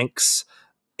Tom Hanks.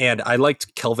 And I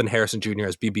liked Kelvin Harrison Jr.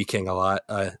 as BB King a lot.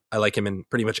 I like him in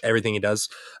pretty much everything he does.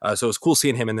 So it was cool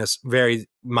seeing him in this very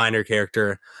minor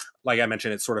character. Like I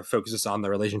mentioned, it sort of focuses on the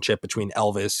relationship between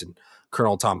Elvis and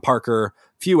Colonel Tom Parker.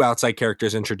 Few outside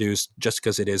characters introduced just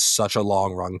because it is such a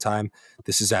long run time.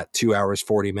 This is at 2 hours,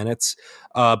 40 minutes.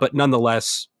 But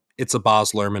nonetheless, it's a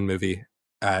Baz Luhrmann movie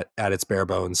at its bare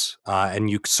bones. And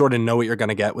you sort of know what you're going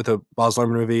to get with a Baz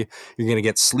Luhrmann movie. You're going to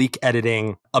get sleek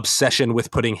editing, obsession with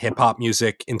putting hip hop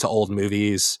music into old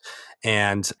movies,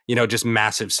 and, just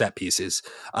massive set pieces.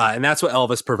 And that's what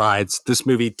Elvis provides. This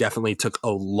movie definitely took a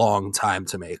long time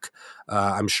to make.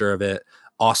 I'm sure of it.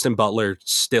 Austin Butler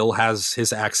still has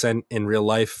his accent in real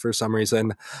life for some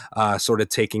reason, sort of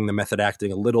taking the method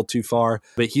acting a little too far,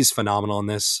 but he's phenomenal in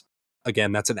this.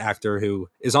 Again, that's an actor who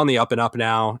is on the up and up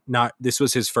now. Not This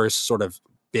was his first sort of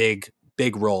big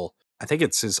role. I think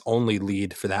it's his only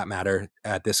lead for that matter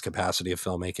at this capacity of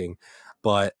filmmaking.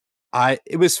 But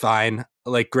it was fine.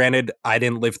 Like, granted, I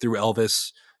didn't live through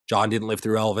Elvis. John didn't live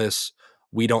through Elvis.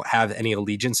 We don't have any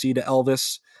allegiancy to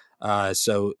Elvis.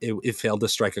 So it failed to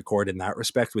strike a chord in that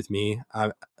respect with me.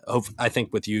 I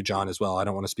think with you, John, as well. I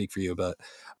don't want to speak for you, but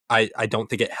I don't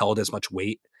think it held as much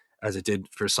weight as it did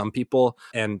for some people.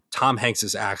 And Tom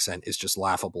Hanks's accent is just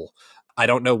laughable. I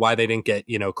don't know why they didn't get,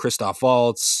 Christoph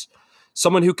Waltz,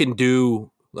 someone who can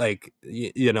do like,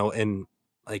 in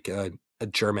like a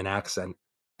German accent,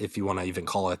 if you want to even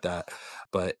call it that.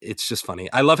 But it's just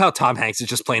funny. I love how Tom Hanks is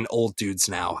just playing old dudes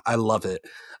now. I love it.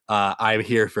 I'm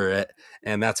here for it.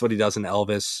 And that's what he does in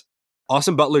Elvis.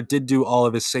 Austin Butler did do all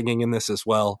of his singing in this as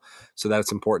well. So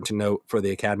that's important to note for the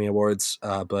Academy Awards.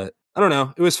 But I don't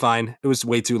know. It was fine. It was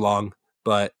way too long,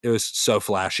 but it was so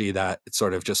flashy that it's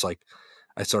sort of just like,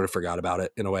 I sort of forgot about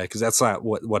it in a way, because that's not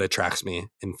what attracts me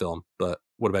in film. But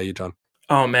what about you, John?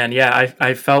 Oh man, yeah,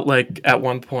 I felt like at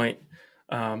one point,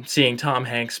 seeing Tom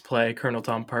Hanks play Colonel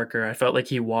Tom Parker, I felt like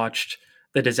he watched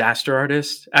the Disaster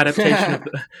Artist adaptation of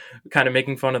the, kind of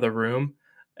making fun of The Room,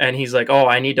 and he's like, "Oh,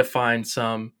 I need to find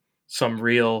some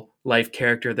real life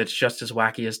character that's just as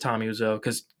wacky as Tommy Wiseau,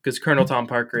 because Colonel Tom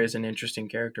Parker is an interesting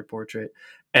character portrait,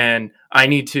 and I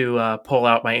need to pull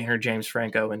out my inner James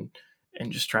Franco and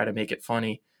just try to make it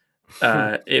funny."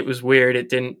 It was weird. It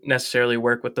didn't necessarily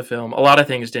work with the film. A lot of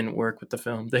things didn't work with the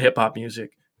film. The hip hop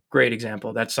music, great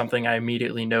example. That's something I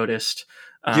immediately noticed.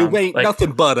 You ain't Like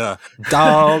nothing but a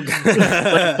dog.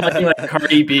 like playing like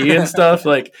Cardi B and stuff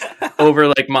like over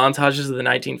like montages of the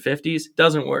 1950s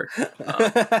doesn't work.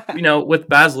 With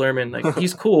Baz Luhrmann, like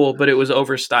he's cool, but it was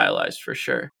over stylized for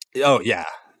sure. Oh yeah,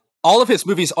 all of his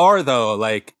movies are though.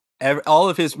 Like all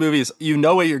of his movies, you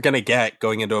know what you're gonna get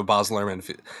going into a Baz Luhrmann,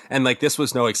 and like this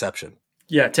was no exception.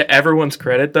 Yeah, to everyone's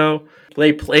credit, though,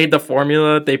 they played the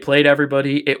formula. They played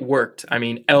everybody. It worked. I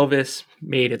mean, Elvis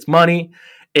made its money.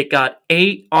 It got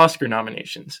 8 Oscar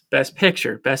nominations: Best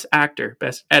Picture, Best Actor,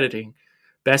 Best Editing,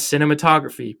 Best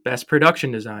Cinematography, Best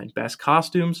Production Design, Best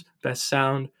Costumes, Best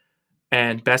Sound,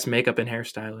 and Best Makeup and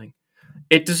Hairstyling.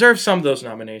 It deserves some of those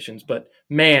nominations, but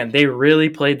man, they really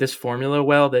played this formula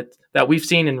well that we've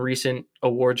seen in recent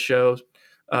award shows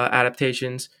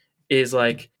adaptations. Is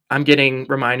like, I'm getting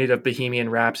reminded of Bohemian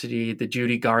Rhapsody, the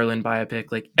Judy Garland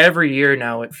biopic. Like every year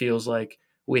now, it feels like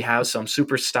we have some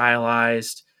super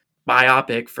stylized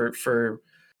biopic for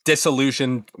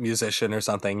Disillusioned musician or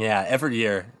something. Yeah, every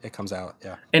year it comes out.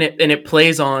 Yeah, and it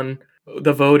plays on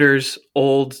the voters'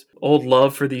 old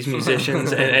love for these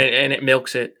musicians, and it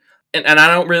milks it. And I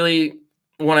don't really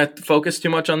want to focus too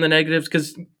much on the negatives,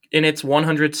 because in its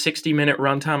 160-minute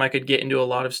runtime, I could get into a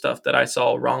lot of stuff that I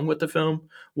saw wrong with the film.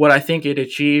 What I think it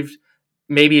achieved,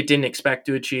 maybe it didn't expect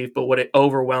to achieve, but what it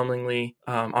overwhelmingly,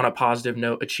 on a positive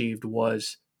note, achieved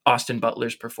was Austin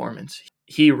Butler's performance.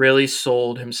 He really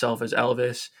sold himself as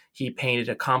Elvis. He painted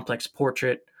a complex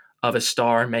portrait of a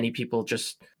star. Many people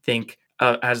just think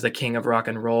as the king of rock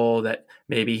and roll that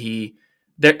maybe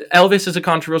Elvis is a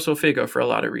controversial figure for a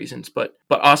lot of reasons, but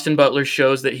Austin Butler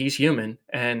shows that he's human,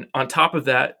 and on top of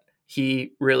that,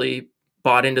 he really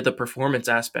bought into the performance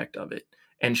aspect of it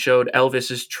and showed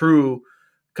Elvis's true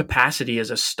capacity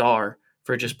as a star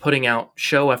for just putting out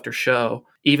show after show,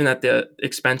 even at the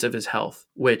expense of his health,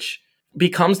 which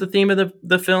becomes the theme of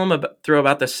the film through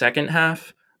about the second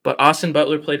half. But Austin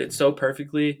Butler played it so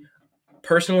perfectly.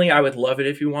 Personally, I would love it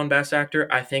if he won Best Actor.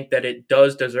 I think that it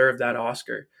does deserve that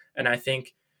Oscar. And I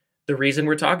think the reason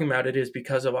we're talking about it is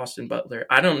because of Austin Butler.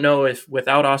 I don't know if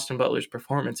without Austin Butler's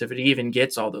performance, if it even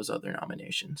gets all those other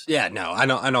nominations. Yeah, no, I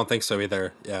don't think so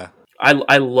either. Yeah,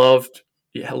 I loved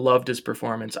his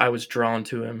performance. I was drawn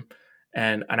to him,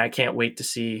 and I can't wait to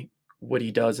see what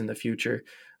he does in the future.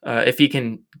 If he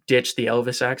can ditch the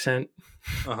Elvis accent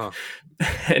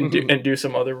and do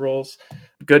some other roles,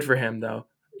 good for him though.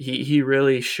 He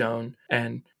really shone,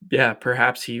 and yeah,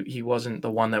 perhaps he wasn't the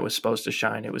one that was supposed to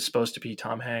shine. It was supposed to be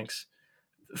Tom Hanks.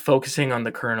 Focusing on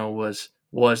the Colonel was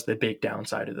the big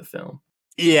downside of the film.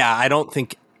 Yeah, I don't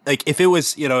think, like, if it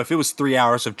was 3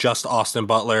 hours of just Austin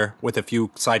Butler with a few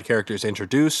side characters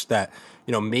introduced that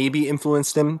maybe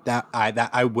influenced him, that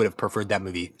I would have preferred that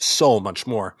movie so much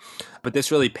more. But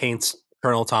this really paints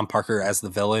Colonel Tom Parker as the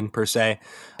villain per se,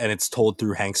 and it's told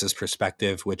through Hanks's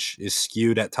perspective, which is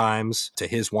skewed at times to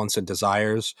his wants and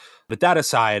desires. But that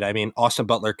aside, I mean, Austin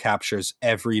Butler captures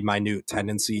every minute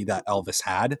tendency that Elvis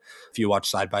had. If you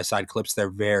watch side by side clips, they're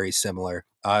very similar.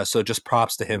 So just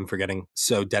props to him for getting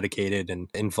so dedicated and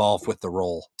involved with the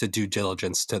role to due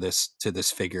diligence to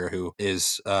this figure who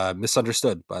is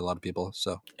misunderstood by a lot of people.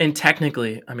 So And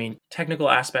technically, I mean, technical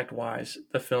aspect wise,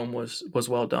 the film was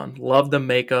well done. Loved the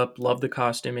makeup, loved the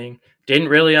costuming. Didn't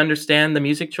really understand the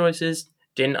music choices,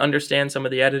 didn't understand some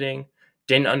of the editing,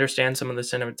 didn't understand some of the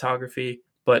cinematography,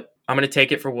 but I'm going to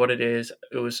take it for what it is.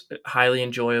 It was highly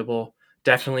enjoyable.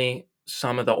 Definitely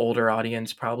some of the older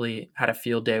audience probably had a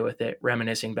field day with it,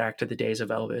 reminiscing back to the days of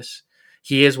Elvis.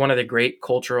 He is one of the great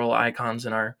cultural icons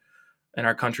in our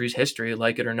country's history,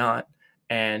 like it or not.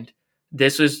 And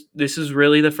this is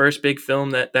really the first big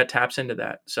film that taps into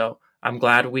that. So I'm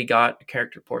glad we got a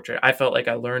character portrait. I felt like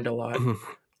I learned a lot.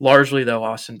 Largely though,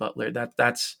 Austin Butler.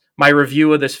 That's my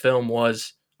review of this film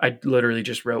was I literally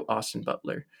just wrote Austin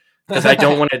Butler because I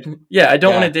don't want to. Yeah, I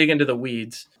don't want to dig into the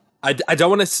weeds. I don't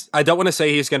want to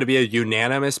say he's going to be a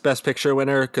unanimous Best Picture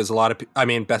winner because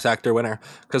Best Actor winner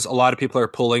because a lot of people are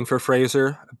pulling for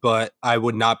Fraser, but I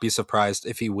would not be surprised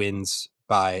if he wins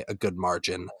by a good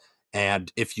margin.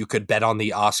 And if you could bet on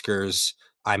the Oscars,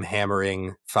 I'm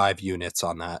hammering 5 units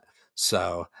on that.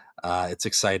 So it's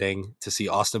exciting to see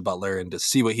Austin Butler and to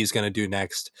see what he's going to do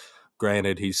next.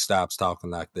 Granted, he stops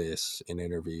talking like this in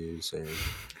interviews and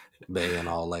being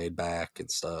all laid back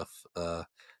and stuff.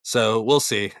 So we'll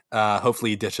see.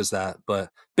 Hopefully he ditches that. But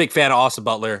big fan of Austin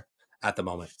Butler at the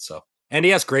moment. So and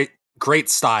he has great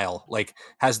style. Like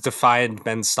has defined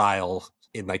men's style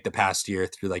in like the past year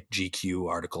through like GQ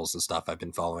articles and stuff I've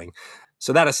been following.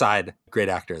 So that aside, great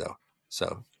actor though.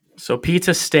 So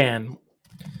Pizza Stan.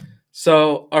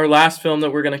 So our last film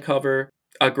that we're going to cover,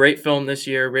 a great film this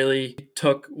year, really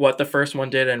took what the first one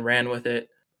did and ran with it.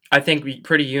 I think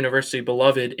pretty universally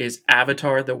beloved is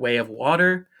Avatar: The Way of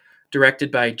Water,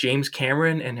 directed by James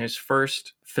Cameron and his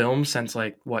first film since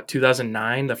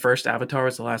 2009. The first Avatar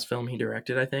was the last film he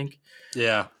directed, I think.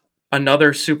 Yeah.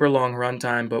 Another super long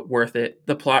runtime, but worth it.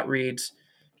 The plot reads: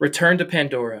 Return to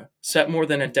Pandora. Set more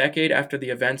than a decade after the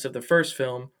events of the first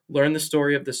film, learn the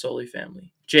story of the Sully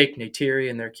family, Jake, Neytiri,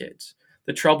 and their kids.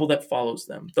 The trouble that follows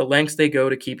them, the lengths they go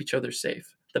to keep each other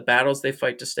safe, the battles they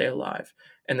fight to stay alive,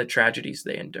 and the tragedies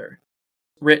they endure.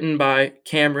 Written by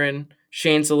Cameron,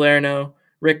 Shane Salerno,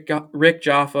 Rick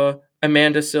Jaffa,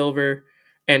 Amanda Silver,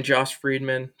 and Josh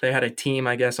Friedman. They had a team,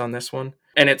 I guess, on this one.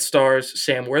 And it stars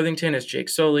Sam Worthington as Jake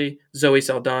Sully, Zoe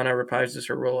Saldana reprises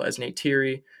her role as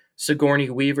Neytiri, Sigourney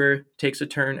Weaver takes a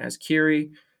turn as Kiri,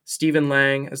 Stephen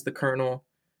Lang as the Colonel,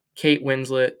 Kate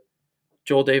Winslet,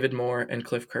 Joel David Moore, and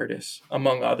Cliff Curtis,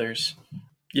 among others.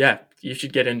 Yeah, you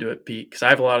should get into it, Pete, because I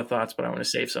have a lot of thoughts, but I want to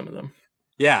save some of them.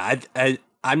 Yeah,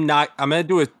 I'm going to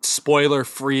do a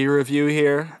spoiler-free review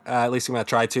here. At least I'm going to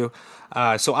try to.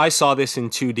 So I saw this in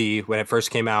 2D when it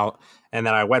first came out, and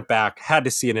then I went back, had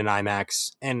to see it in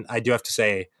IMAX, and I do have to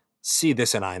say, see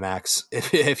this in IMAX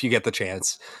if you get the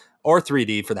chance, or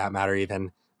 3D for that matter.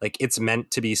 Even like it's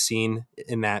meant to be seen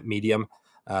in that medium,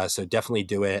 so definitely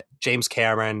do it. James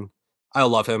Cameron, I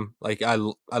love him. Like I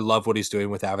love what he's doing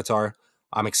with Avatar.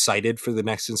 I'm excited for the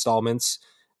next installments,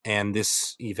 and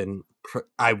this even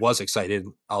I was excited,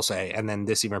 I'll say, and then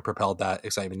this even propelled that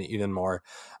excitement even more.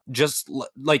 Just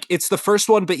like it's the first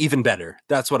one, but even better.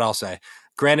 That's what I'll say.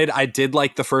 Granted, I did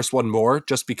like the first one more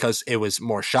just because it was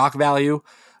more shock value.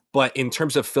 But in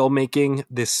terms of filmmaking,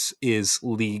 this is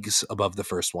leagues above the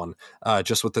first one,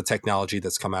 just with the technology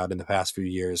that's come out in the past few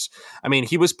years. I mean,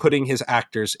 he was putting his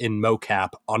actors in mocap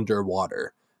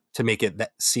underwater to make it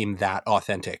seem that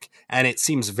authentic. And it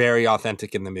seems very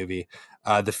authentic in the movie.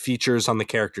 The features on the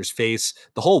character's face,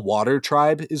 the whole water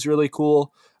tribe is really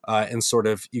cool. And sort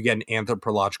of you get an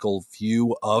anthropological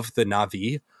view of the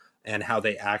Na'vi and how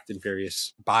they act in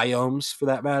various biomes for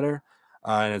that matter.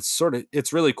 And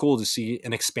it's really cool to see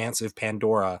an expansive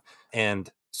Pandora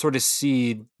and sort of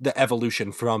see the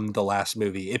evolution from the last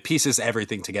movie. It pieces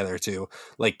everything together too.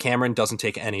 Like Cameron doesn't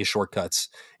take any shortcuts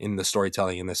in the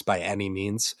storytelling in this by any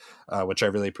means, which I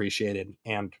really appreciated.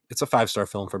 And it's a 5-star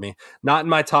film for me. Not in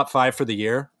my top 5 for the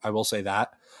year, I will say that,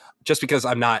 just because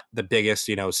I'm not the biggest,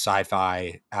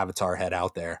 sci-fi Avatar head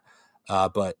out there.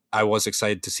 But I was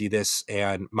excited to see this,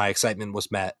 and my excitement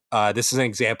was met. This is an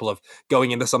example of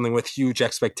going into something with huge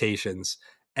expectations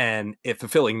and it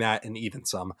fulfilling that and even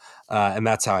some. And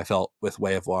that's how I felt with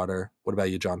Way of Water. What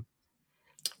about you, John?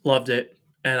 Loved it.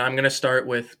 And I'm going to start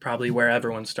with probably where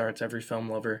everyone starts. Every film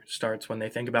lover starts when they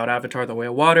think about Avatar: The Way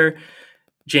of Water.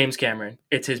 James Cameron.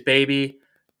 It's his baby.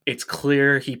 It's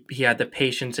clear he had the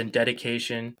patience and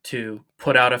dedication to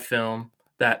put out a film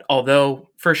that, although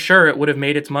for sure it would have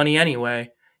made its money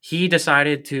anyway, he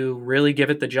decided to really give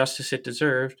it the justice it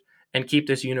deserved and keep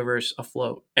this universe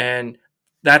afloat. And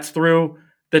that's through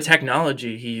the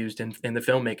technology he used in the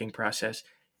filmmaking process.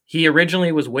 He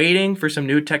originally was waiting for some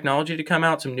new technology to come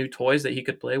out, some new toys that he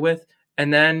could play with,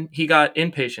 and then he got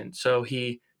impatient. So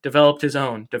he developed his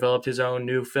own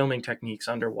new filming techniques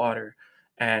underwater,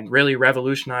 and really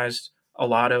revolutionized a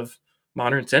lot of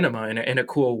modern cinema in a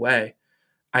cool way.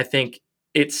 I think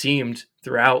it seemed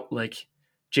throughout like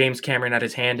James Cameron had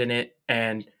his hand in it,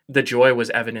 and the joy was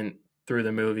evident through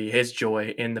the movie. His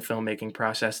joy in the filmmaking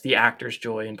process, the actors'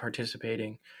 joy in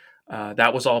participating,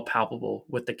 that was all palpable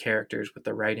with the characters, with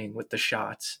the writing, with the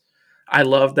shots. I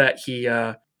love that he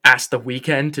asked The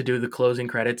Weeknd to do the closing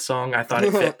credits song. I thought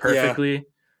it fit Yeah. perfectly.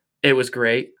 It was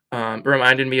great.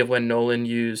 Reminded me of when Nolan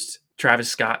used Travis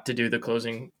Scott to do the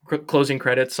closing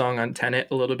credits song on Tenet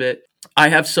a little bit. I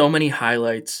have so many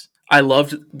highlights. I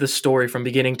loved the story from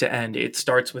beginning to end. It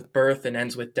starts with birth and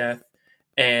ends with death,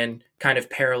 and kind of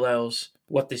parallels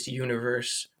what this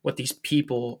universe, what these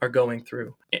people are going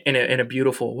through in a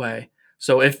beautiful way.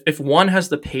 So if one has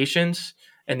the patience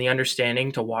and the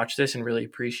understanding to watch this and really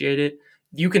appreciate it,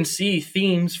 you can see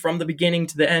themes from the beginning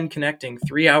to the end connecting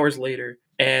 3 hours later.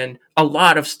 And a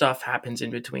lot of stuff happens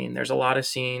in between. There's a lot of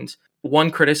scenes.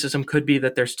 One criticism could be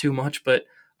that there's too much, but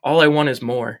all I want is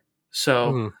more.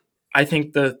 So Mhm. I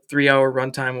think the 3 hour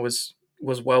runtime was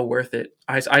well worth it.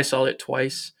 I saw it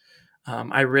twice.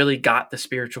 I really got the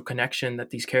spiritual connection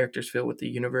that these characters feel with the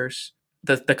universe.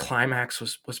 The climax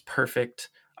was perfect.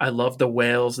 I love the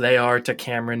whales. They are to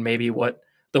Cameron maybe what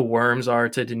the worms are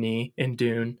to Denis in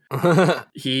Dune.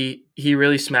 He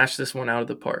really smashed this one out of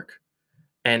the park.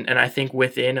 And I think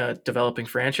within a developing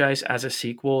franchise as a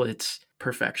sequel, it's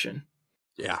perfection.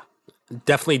 Yeah.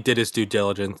 Definitely did its due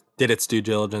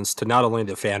diligence to not only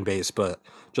the fan base but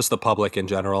just the public in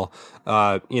general.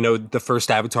 The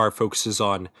first Avatar focuses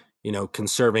on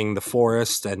conserving the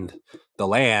forest and the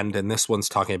land, and this one's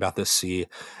talking about the sea,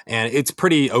 and it's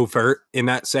pretty overt in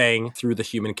that saying through the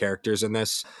human characters in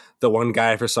this. The one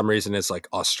guy for some reason is like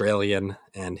Australian,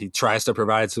 and he tries to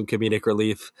provide some comedic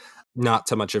relief, not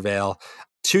to much avail.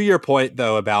 To your point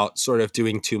though about sort of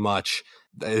doing too much,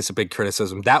 that is a big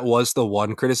criticism. That was the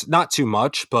one criticism, not too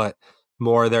much, but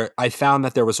more there. I found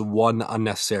that there was one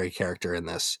unnecessary character in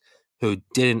this who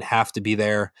didn't have to be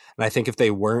there. And I think if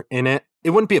they weren't in it,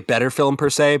 it wouldn't be a better film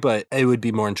per se, but it would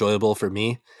be more enjoyable for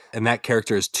me. And that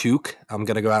character is Took. I'm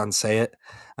going to go out and say it.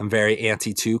 I'm very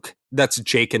anti Took. That's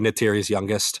Jake and Natiri's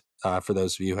youngest. For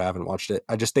those of you who haven't watched it,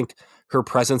 I just think her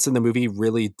presence in the movie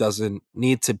really doesn't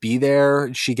need to be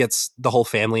there. She gets the whole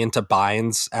family into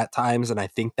binds at times, and I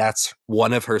think that's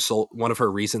one of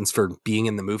her reasons for being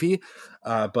in the movie.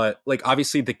 But like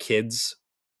obviously the kids,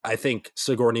 I think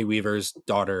Sigourney Weaver's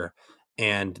daughter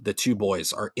and the two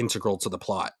boys are integral to the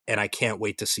plot, and I can't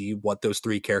wait to see what those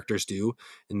three characters do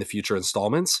in the future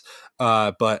installments.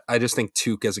 But I just think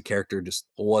Took as a character just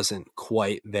wasn't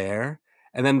quite there.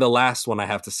 And then the last one I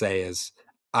have to say is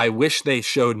I wish they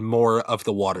showed more of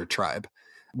the Water Tribe.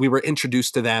 We were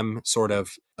introduced to them sort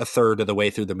of a third of the way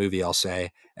through the movie, I'll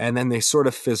say, and then they sort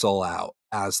of fizzle out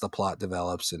as the plot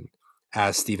develops and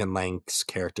as Stephen Lang's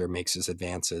character makes his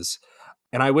advances.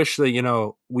 And I wish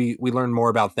that we learn more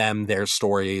about them, their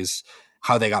stories,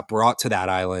 how they got brought to that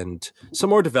island, some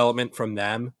more development from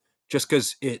them. Just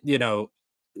because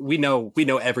we know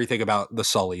everything about the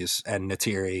Sullys and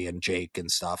Natiri and Jake and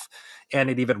stuff, and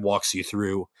it even walks you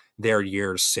through their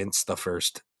years since the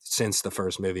first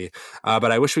movie.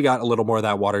 But I wish we got a little more of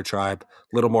that Water Tribe,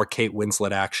 a little more Kate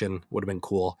Winslet action would have been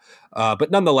cool.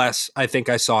 But nonetheless, I think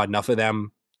I saw enough of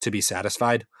them to be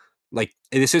satisfied. Like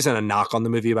this isn't a knock on the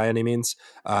movie by any means,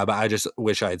 but I just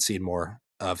wish I had seen more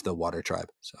of the Water Tribe.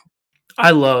 So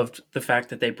I loved the fact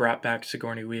that they brought back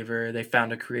Sigourney Weaver. They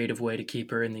found a creative way to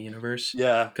keep her in the universe.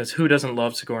 yeah, Because who doesn't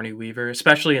love Sigourney Weaver,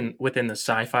 especially within the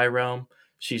sci-fi realm?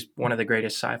 She's one of the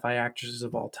greatest sci-fi actresses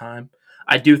of all time.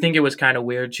 I do think it was kind of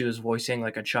weird she was voicing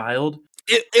like a child.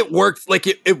 it worked. Like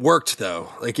it worked though.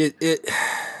 Like it. It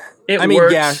I mean,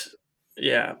 yeah, works,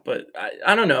 yeah, but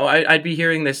I don't know. I'd be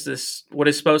hearing this what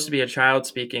is supposed to be a child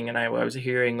speaking, and I was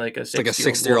hearing like a it's like a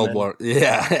 60-year-old 60-year-old woman. boy.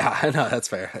 Yeah, yeah, I know that's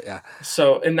fair. Yeah.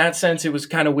 So in that sense, it was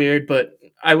kind of weird, but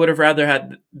I would have rather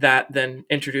had that than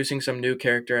introducing some new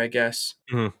character, I guess.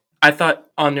 Mhm. I thought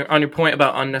on your point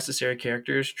about unnecessary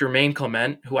characters, Jermaine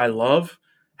Clement, who I love,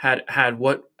 had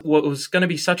what was going to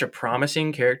be such a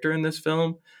promising character in this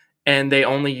film, and they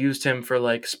only used him for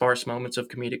like sparse moments of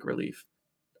comedic relief.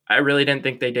 I really didn't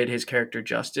think they did his character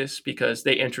justice because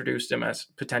they introduced him as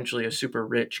potentially a super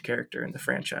rich character in the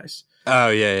franchise. Oh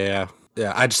yeah.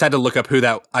 I just had to look up who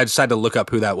that. I just had to look up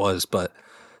who that was, but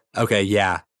okay,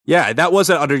 yeah. That was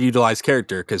an underutilized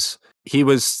character because he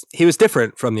was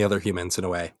different from the other humans in a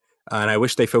way, and I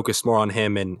wish they focused more on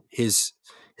him and his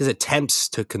his attempts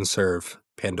to conserve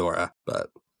Pandora,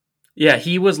 but Yeah,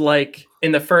 he was like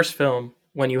in the first film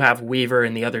when you have Weaver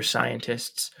and the other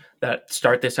scientists that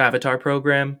start this Avatar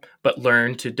program, but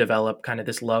learn to develop kind of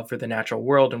this love for the natural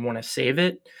world and want to save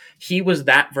it. He was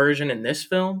that version in this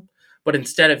film, but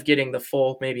instead of getting the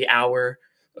full maybe hour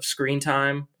of screen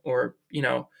time or,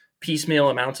 piecemeal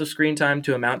amounts of screen time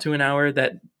to amount to an hour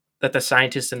that the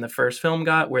scientists in the first film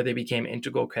got, where they became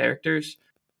integral characters,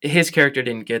 his character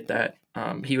didn't get that.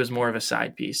 He was more of a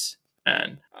side piece,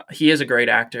 and he is a great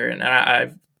actor, and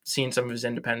I've seen some of his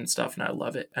independent stuff and I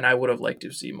love it, and I would have liked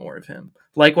to see more of him.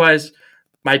 Likewise,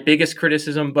 my biggest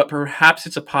criticism, but perhaps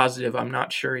it's a positive, I'm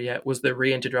not sure yet, was the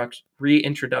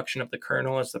reintroduction of the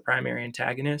Colonel as the primary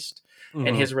antagonist,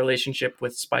 and his relationship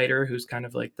with Spider, who's kind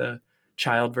of like the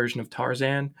child version of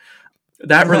Tarzan.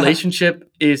 That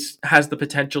relationship has the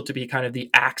potential to be kind of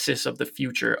the axis of the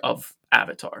future of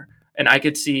Avatar, and I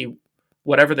could see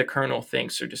whatever the Colonel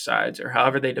thinks or decides, or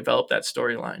however they develop that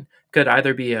storyline, could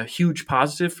either be a huge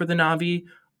positive for the Na'vi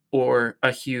or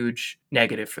a huge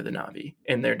negative for the Na'vi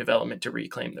in their development to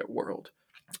reclaim their world.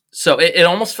 So it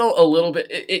almost felt a little bit,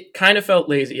 it kind of felt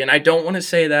lazy. And I don't want to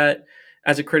say that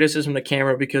as a criticism to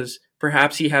Cameron, because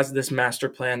perhaps he has this master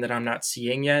plan that I'm not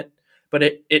seeing yet. But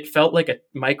it felt like a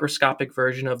microscopic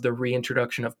version of the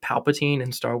reintroduction of Palpatine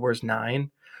in Star Wars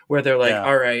 9, where they're like,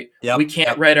 all right, we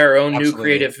can't write our own new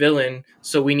creative villain,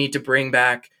 so we need to bring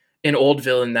back an old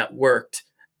villain that worked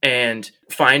and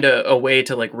find a way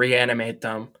to like reanimate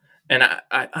them. And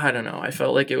I don't know, I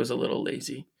felt like it was a little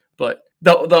lazy. But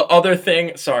the other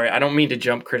thing, sorry, I don't mean to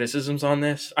jump criticisms on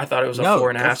this. I thought it was a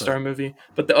 4.5-star movie.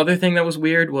 But the other thing that was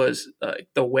weird was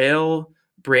the whale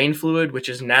brain fluid, which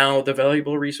is now the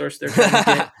valuable resource they're trying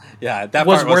to get, that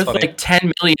was part was worth funny. like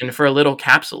 10 million for a little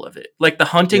capsule of it. Like the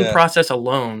hunting process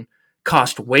alone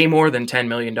cost way more than $10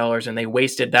 million, and they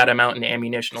wasted that amount in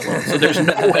ammunition alone. So there's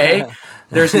no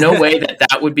way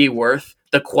that would be worth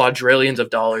the quadrillions of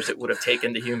dollars it would have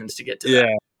taken the humans to get to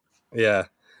that.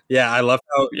 Yeah. I love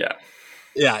how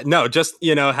Yeah, no, just,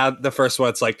 how the first one,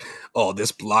 it's like, oh,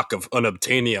 this block of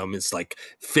unobtainium is like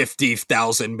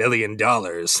 $50,000 million.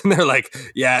 And they're like,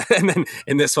 yeah. And then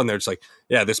in this one, they're just like,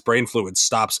 yeah, this brain fluid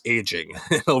stops aging.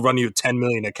 It'll run you 10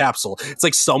 million a capsule. It's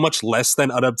like so much less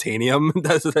than unobtainium.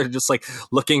 They're just like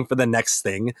looking for the next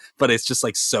thing, but it's just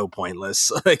like so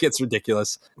pointless. Like, it's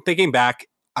ridiculous. Thinking back,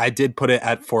 I did put it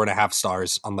at 4.5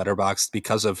 stars on Letterboxd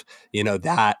because of,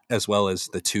 that, as well as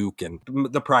the toque and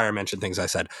the prior mentioned things I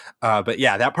said. But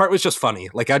yeah, that part was just funny.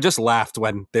 Like, I just laughed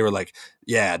when they were like,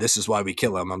 yeah, this is why we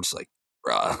kill him. I'm just like,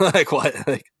 bruh, like, what?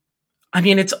 Like, I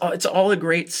mean, it's all a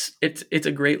great, it's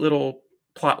a great little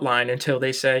plot line until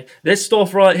they say this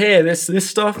stuff right here, this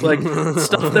stuff, like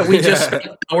stuff that we just spent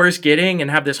hours getting and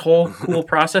have this whole cool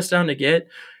process down to get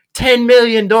 $10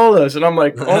 million. And I'm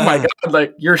like, oh my God,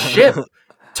 like your ship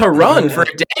to run for a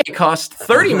day cost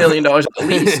 $30 million at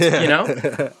least,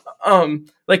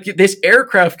 like this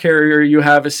aircraft carrier you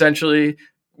have essentially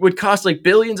would cost like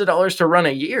billions of dollars to run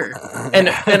a year. And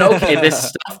okay, this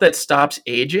stuff that stops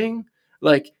aging,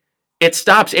 like it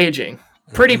stops aging.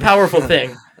 Pretty powerful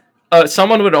thing.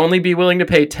 Someone would only be willing to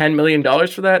pay $10 million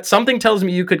for that. Something tells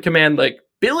me you could command like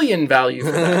billion value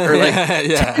for that, or like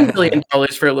 $10 million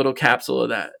for a little capsule of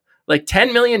that. Like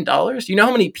 $10 million? You know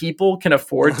how many people can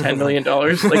afford $10 million?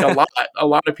 Like a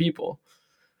lot of people.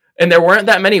 And there weren't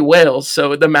that many whales,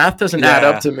 so the math doesn't add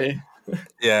up to me.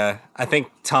 Yeah, I think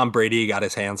Tom Brady got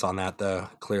his hands on that, though,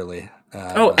 clearly.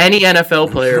 Any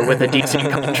NFL player with a decent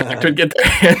contract would get their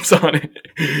hands on it.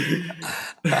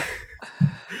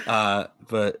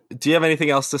 But do you have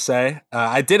anything else to say?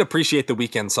 I did appreciate the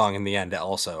Weeknd song in the end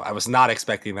also. I was not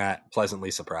expecting that,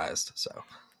 pleasantly surprised. So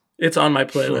it's on my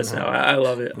playlist now. I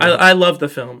love it. I love the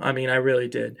film. I mean, I really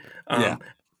did.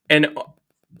 And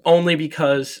only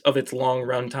because of its long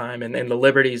runtime and the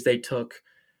liberties they took,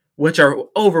 which are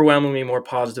overwhelmingly more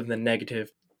positive than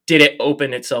negative, did it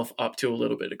open itself up to a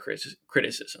little bit of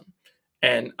criticism.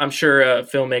 And I'm sure a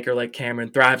filmmaker like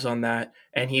Cameron thrives on that,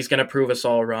 and he's going to prove us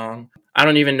all wrong. I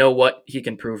don't even know what he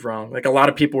can prove wrong. Like a lot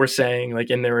of people were saying, like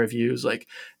in their reviews, like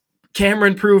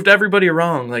Cameron proved everybody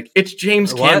wrong. Like it's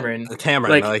James Cameron.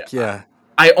 Cameron, like yeah.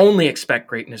 I only expect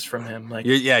greatness from him. Like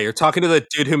you're talking to the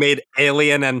dude who made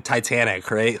Alien and Titanic,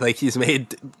 right? Like he's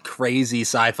made crazy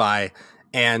sci-fi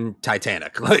and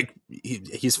Titanic. Like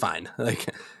he's fine. Like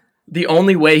the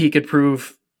only way he could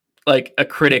prove like a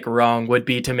critic wrong would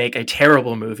be to make a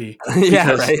terrible movie.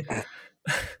 Yeah, right.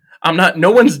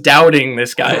 No one's doubting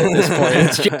this guy at this point.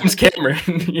 It's James Cameron,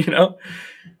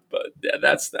 But yeah,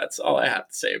 that's all I have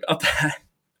to say about that.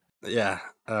 Yeah,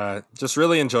 just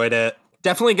really enjoyed it.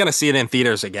 Definitely going to see it in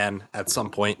theaters again at some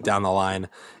point down the line.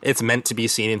 It's meant to be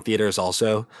seen in theaters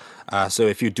also. So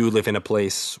if you do live in a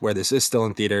place where this is still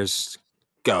in theaters,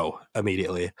 go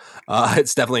immediately.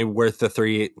 It's definitely worth the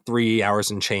 3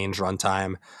 hours and change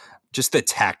runtime. Just the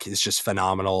tech is just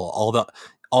phenomenal.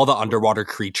 All the underwater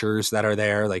creatures that are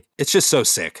there, like it's just so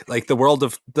sick. Like the world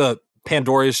of the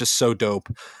Pandora is just so dope.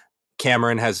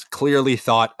 Cameron has clearly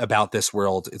thought about this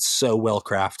world. It's so well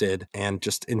crafted and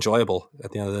just enjoyable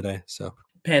at the end of the day. So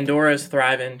Pandora's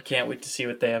thriving. Can't wait to see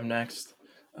what they have next.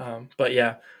 But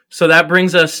yeah, so that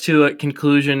brings us to a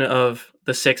conclusion of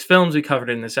the 6 films we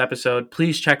covered in this episode.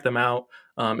 Please check them out.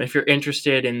 If you're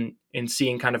interested in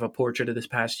seeing kind of a portrait of this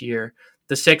past year,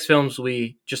 the 6 films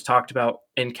we just talked about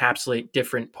encapsulate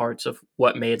different parts of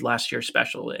what made last year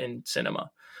special in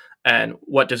cinema and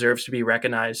what deserves to be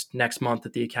recognized next month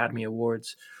at the Academy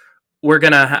Awards. We're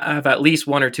going to have at least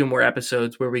 1 or 2 more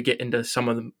episodes where we get into some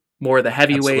of the more of the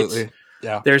heavyweights. absolutely,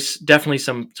 yeah. There's definitely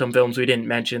some films we didn't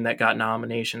mention that got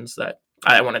nominations that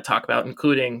I want to talk about,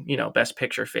 including, Best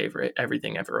Picture favorite,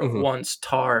 Everything Ever at Once,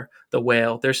 Tar, The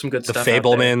Whale. There's some good The stuff out there.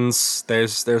 Fablemans.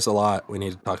 There's a lot we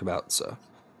need to talk about. So,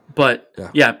 but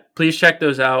yeah, please check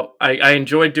those out. I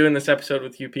enjoyed doing this episode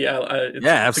with you, PL. It's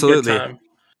absolutely. a good time.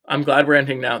 I'm glad we're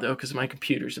ending now, though, because my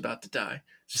computer's about to die.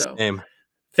 So Same.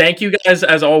 Thank you guys,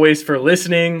 as always, for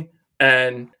listening.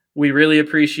 And we really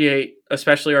appreciate,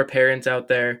 especially our parents out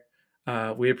there.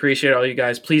 We appreciate all you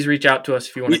guys. Please reach out to us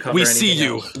if you want to cover anything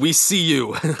else. We see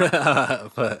you.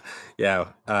 But yeah.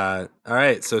 All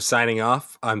right. So signing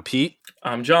off. I'm Pete.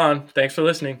 I'm John. Thanks for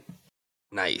listening.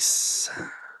 Nice.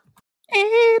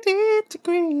 80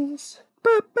 degrees.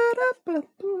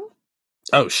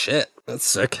 Oh shit. That's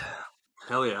sick.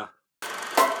 Hell yeah.